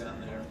couldn't see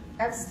down there.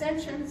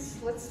 Abstentions,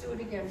 let's do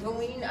it again.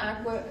 Valine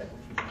Aqua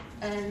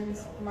and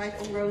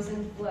Michael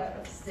Rosenblatt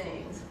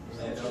abstained.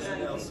 And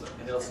Elsa.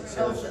 And Elsa,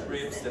 so Elsa there's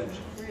 3 abstained.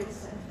 abstentions. 3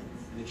 abstentions.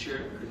 And the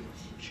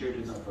chair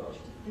did not vote.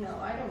 No,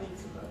 I don't need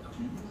to vote.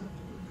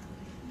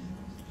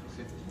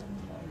 Okay.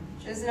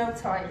 There's no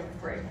tie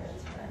breaker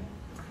today.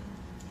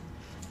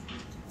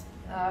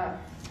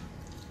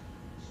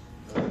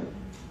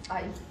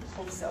 I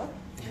hope so.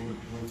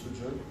 Move to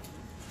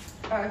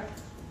adjourn?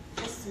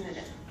 Just a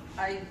minute.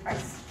 I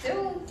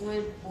still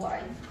would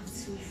like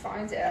to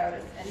find out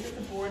if any of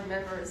the board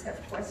members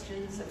have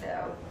questions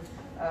about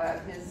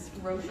Ms.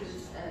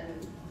 Roche's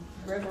and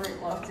Reverend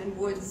Lofton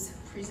Wood's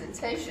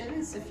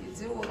presentations. If you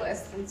do, we'll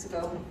ask them to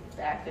go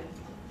back and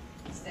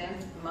stand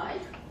with the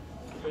mic.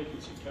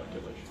 Vacancy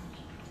calculations.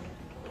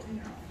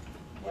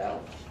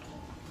 Well,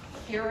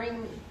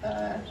 hearing,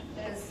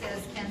 As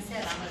Ken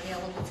said, I'm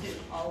available too,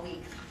 all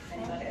week. if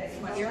anybody okay, has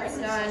questions.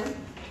 hearing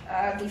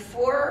none.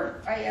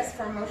 Before I ask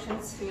for a motion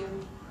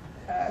to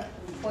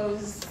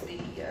close the,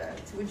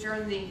 to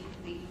adjourn the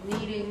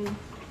meeting,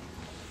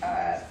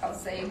 I'll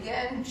say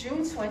again, June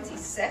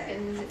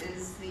 22nd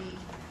is the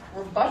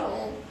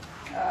rebuttal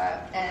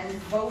and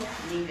vote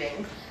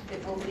meeting.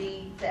 It will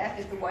be back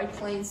at the White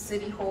Plains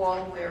City Hall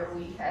where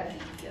we had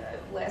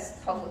the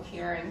last public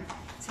hearing,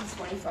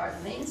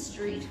 225 Main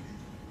Street,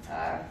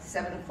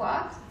 7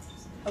 o'clock.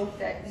 Hope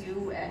that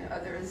you and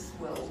others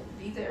will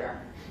be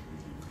there.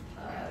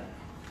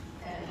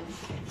 And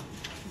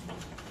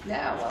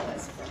now I'll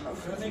ask for a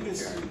motion. Can I make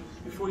to a, adjourn.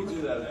 before you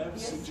do that, I have a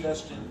Yes.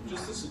 suggestion,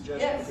 just a suggestion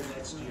Yes. for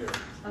next year.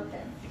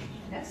 Okay,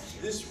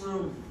 next. This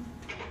room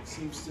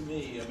seems to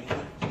me, I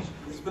mean,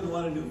 there's been a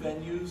lot of new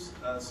venues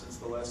since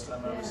the last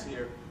time I was Yeah.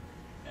 here.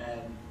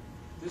 And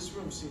this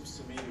room seems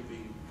to me to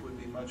be, would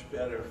be much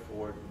better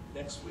for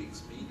next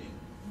week's meeting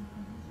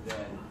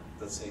than,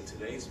 let's say,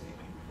 today's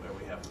meeting, where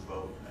we have the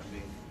vote. I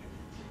mean,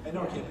 I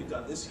know it can't be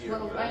done this year.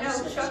 Well, but I know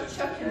just Chuck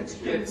suggest can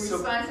next year.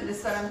 respond to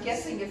this, but I'm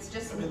guessing it's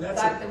just I mean, got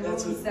that's the a-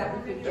 that's a- rooms that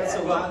we could That's a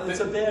get. lot, it's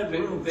a bad Ba-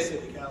 room, the ba-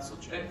 city council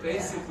chamber.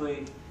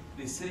 Basically,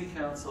 the city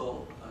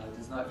council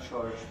does not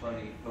charge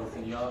money both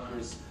in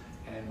Yonkers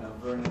and Mount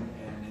Vernon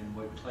and in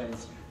White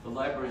Plains. The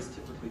libraries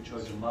typically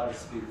charge a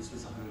modest fee. This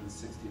was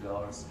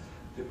 $160.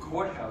 The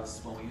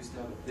courthouse, when we used to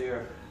have it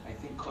there, I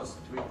think cost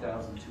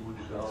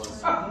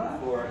 $3,200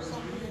 for.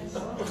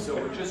 So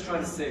we're just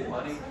trying to save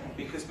money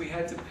because we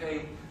had to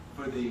pay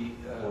for the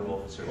Court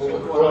officers.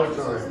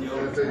 Overtime, you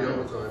gotta pay the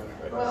overtime.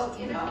 Well,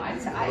 you know, I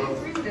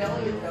agree with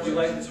Elliot though. Do you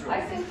like this room?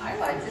 I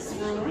like this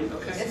room.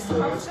 Okay. It's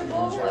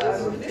comfortable,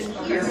 we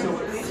can hear. So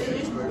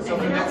And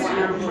you know next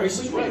year, what? price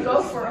is We right. could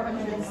go for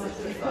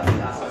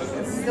 $165.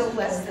 It's still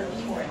less than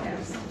the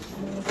courthouse.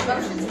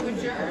 Motion to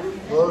adjourn,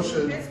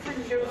 Motion.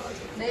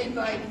 made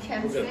by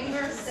Ken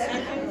Finger,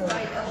 seconded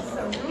by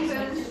Elsa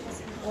Rubin.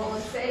 All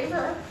in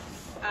favor?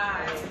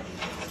 Aye.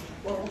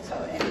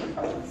 Any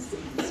opposed?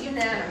 It's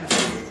unanimous.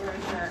 We're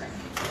adjourning.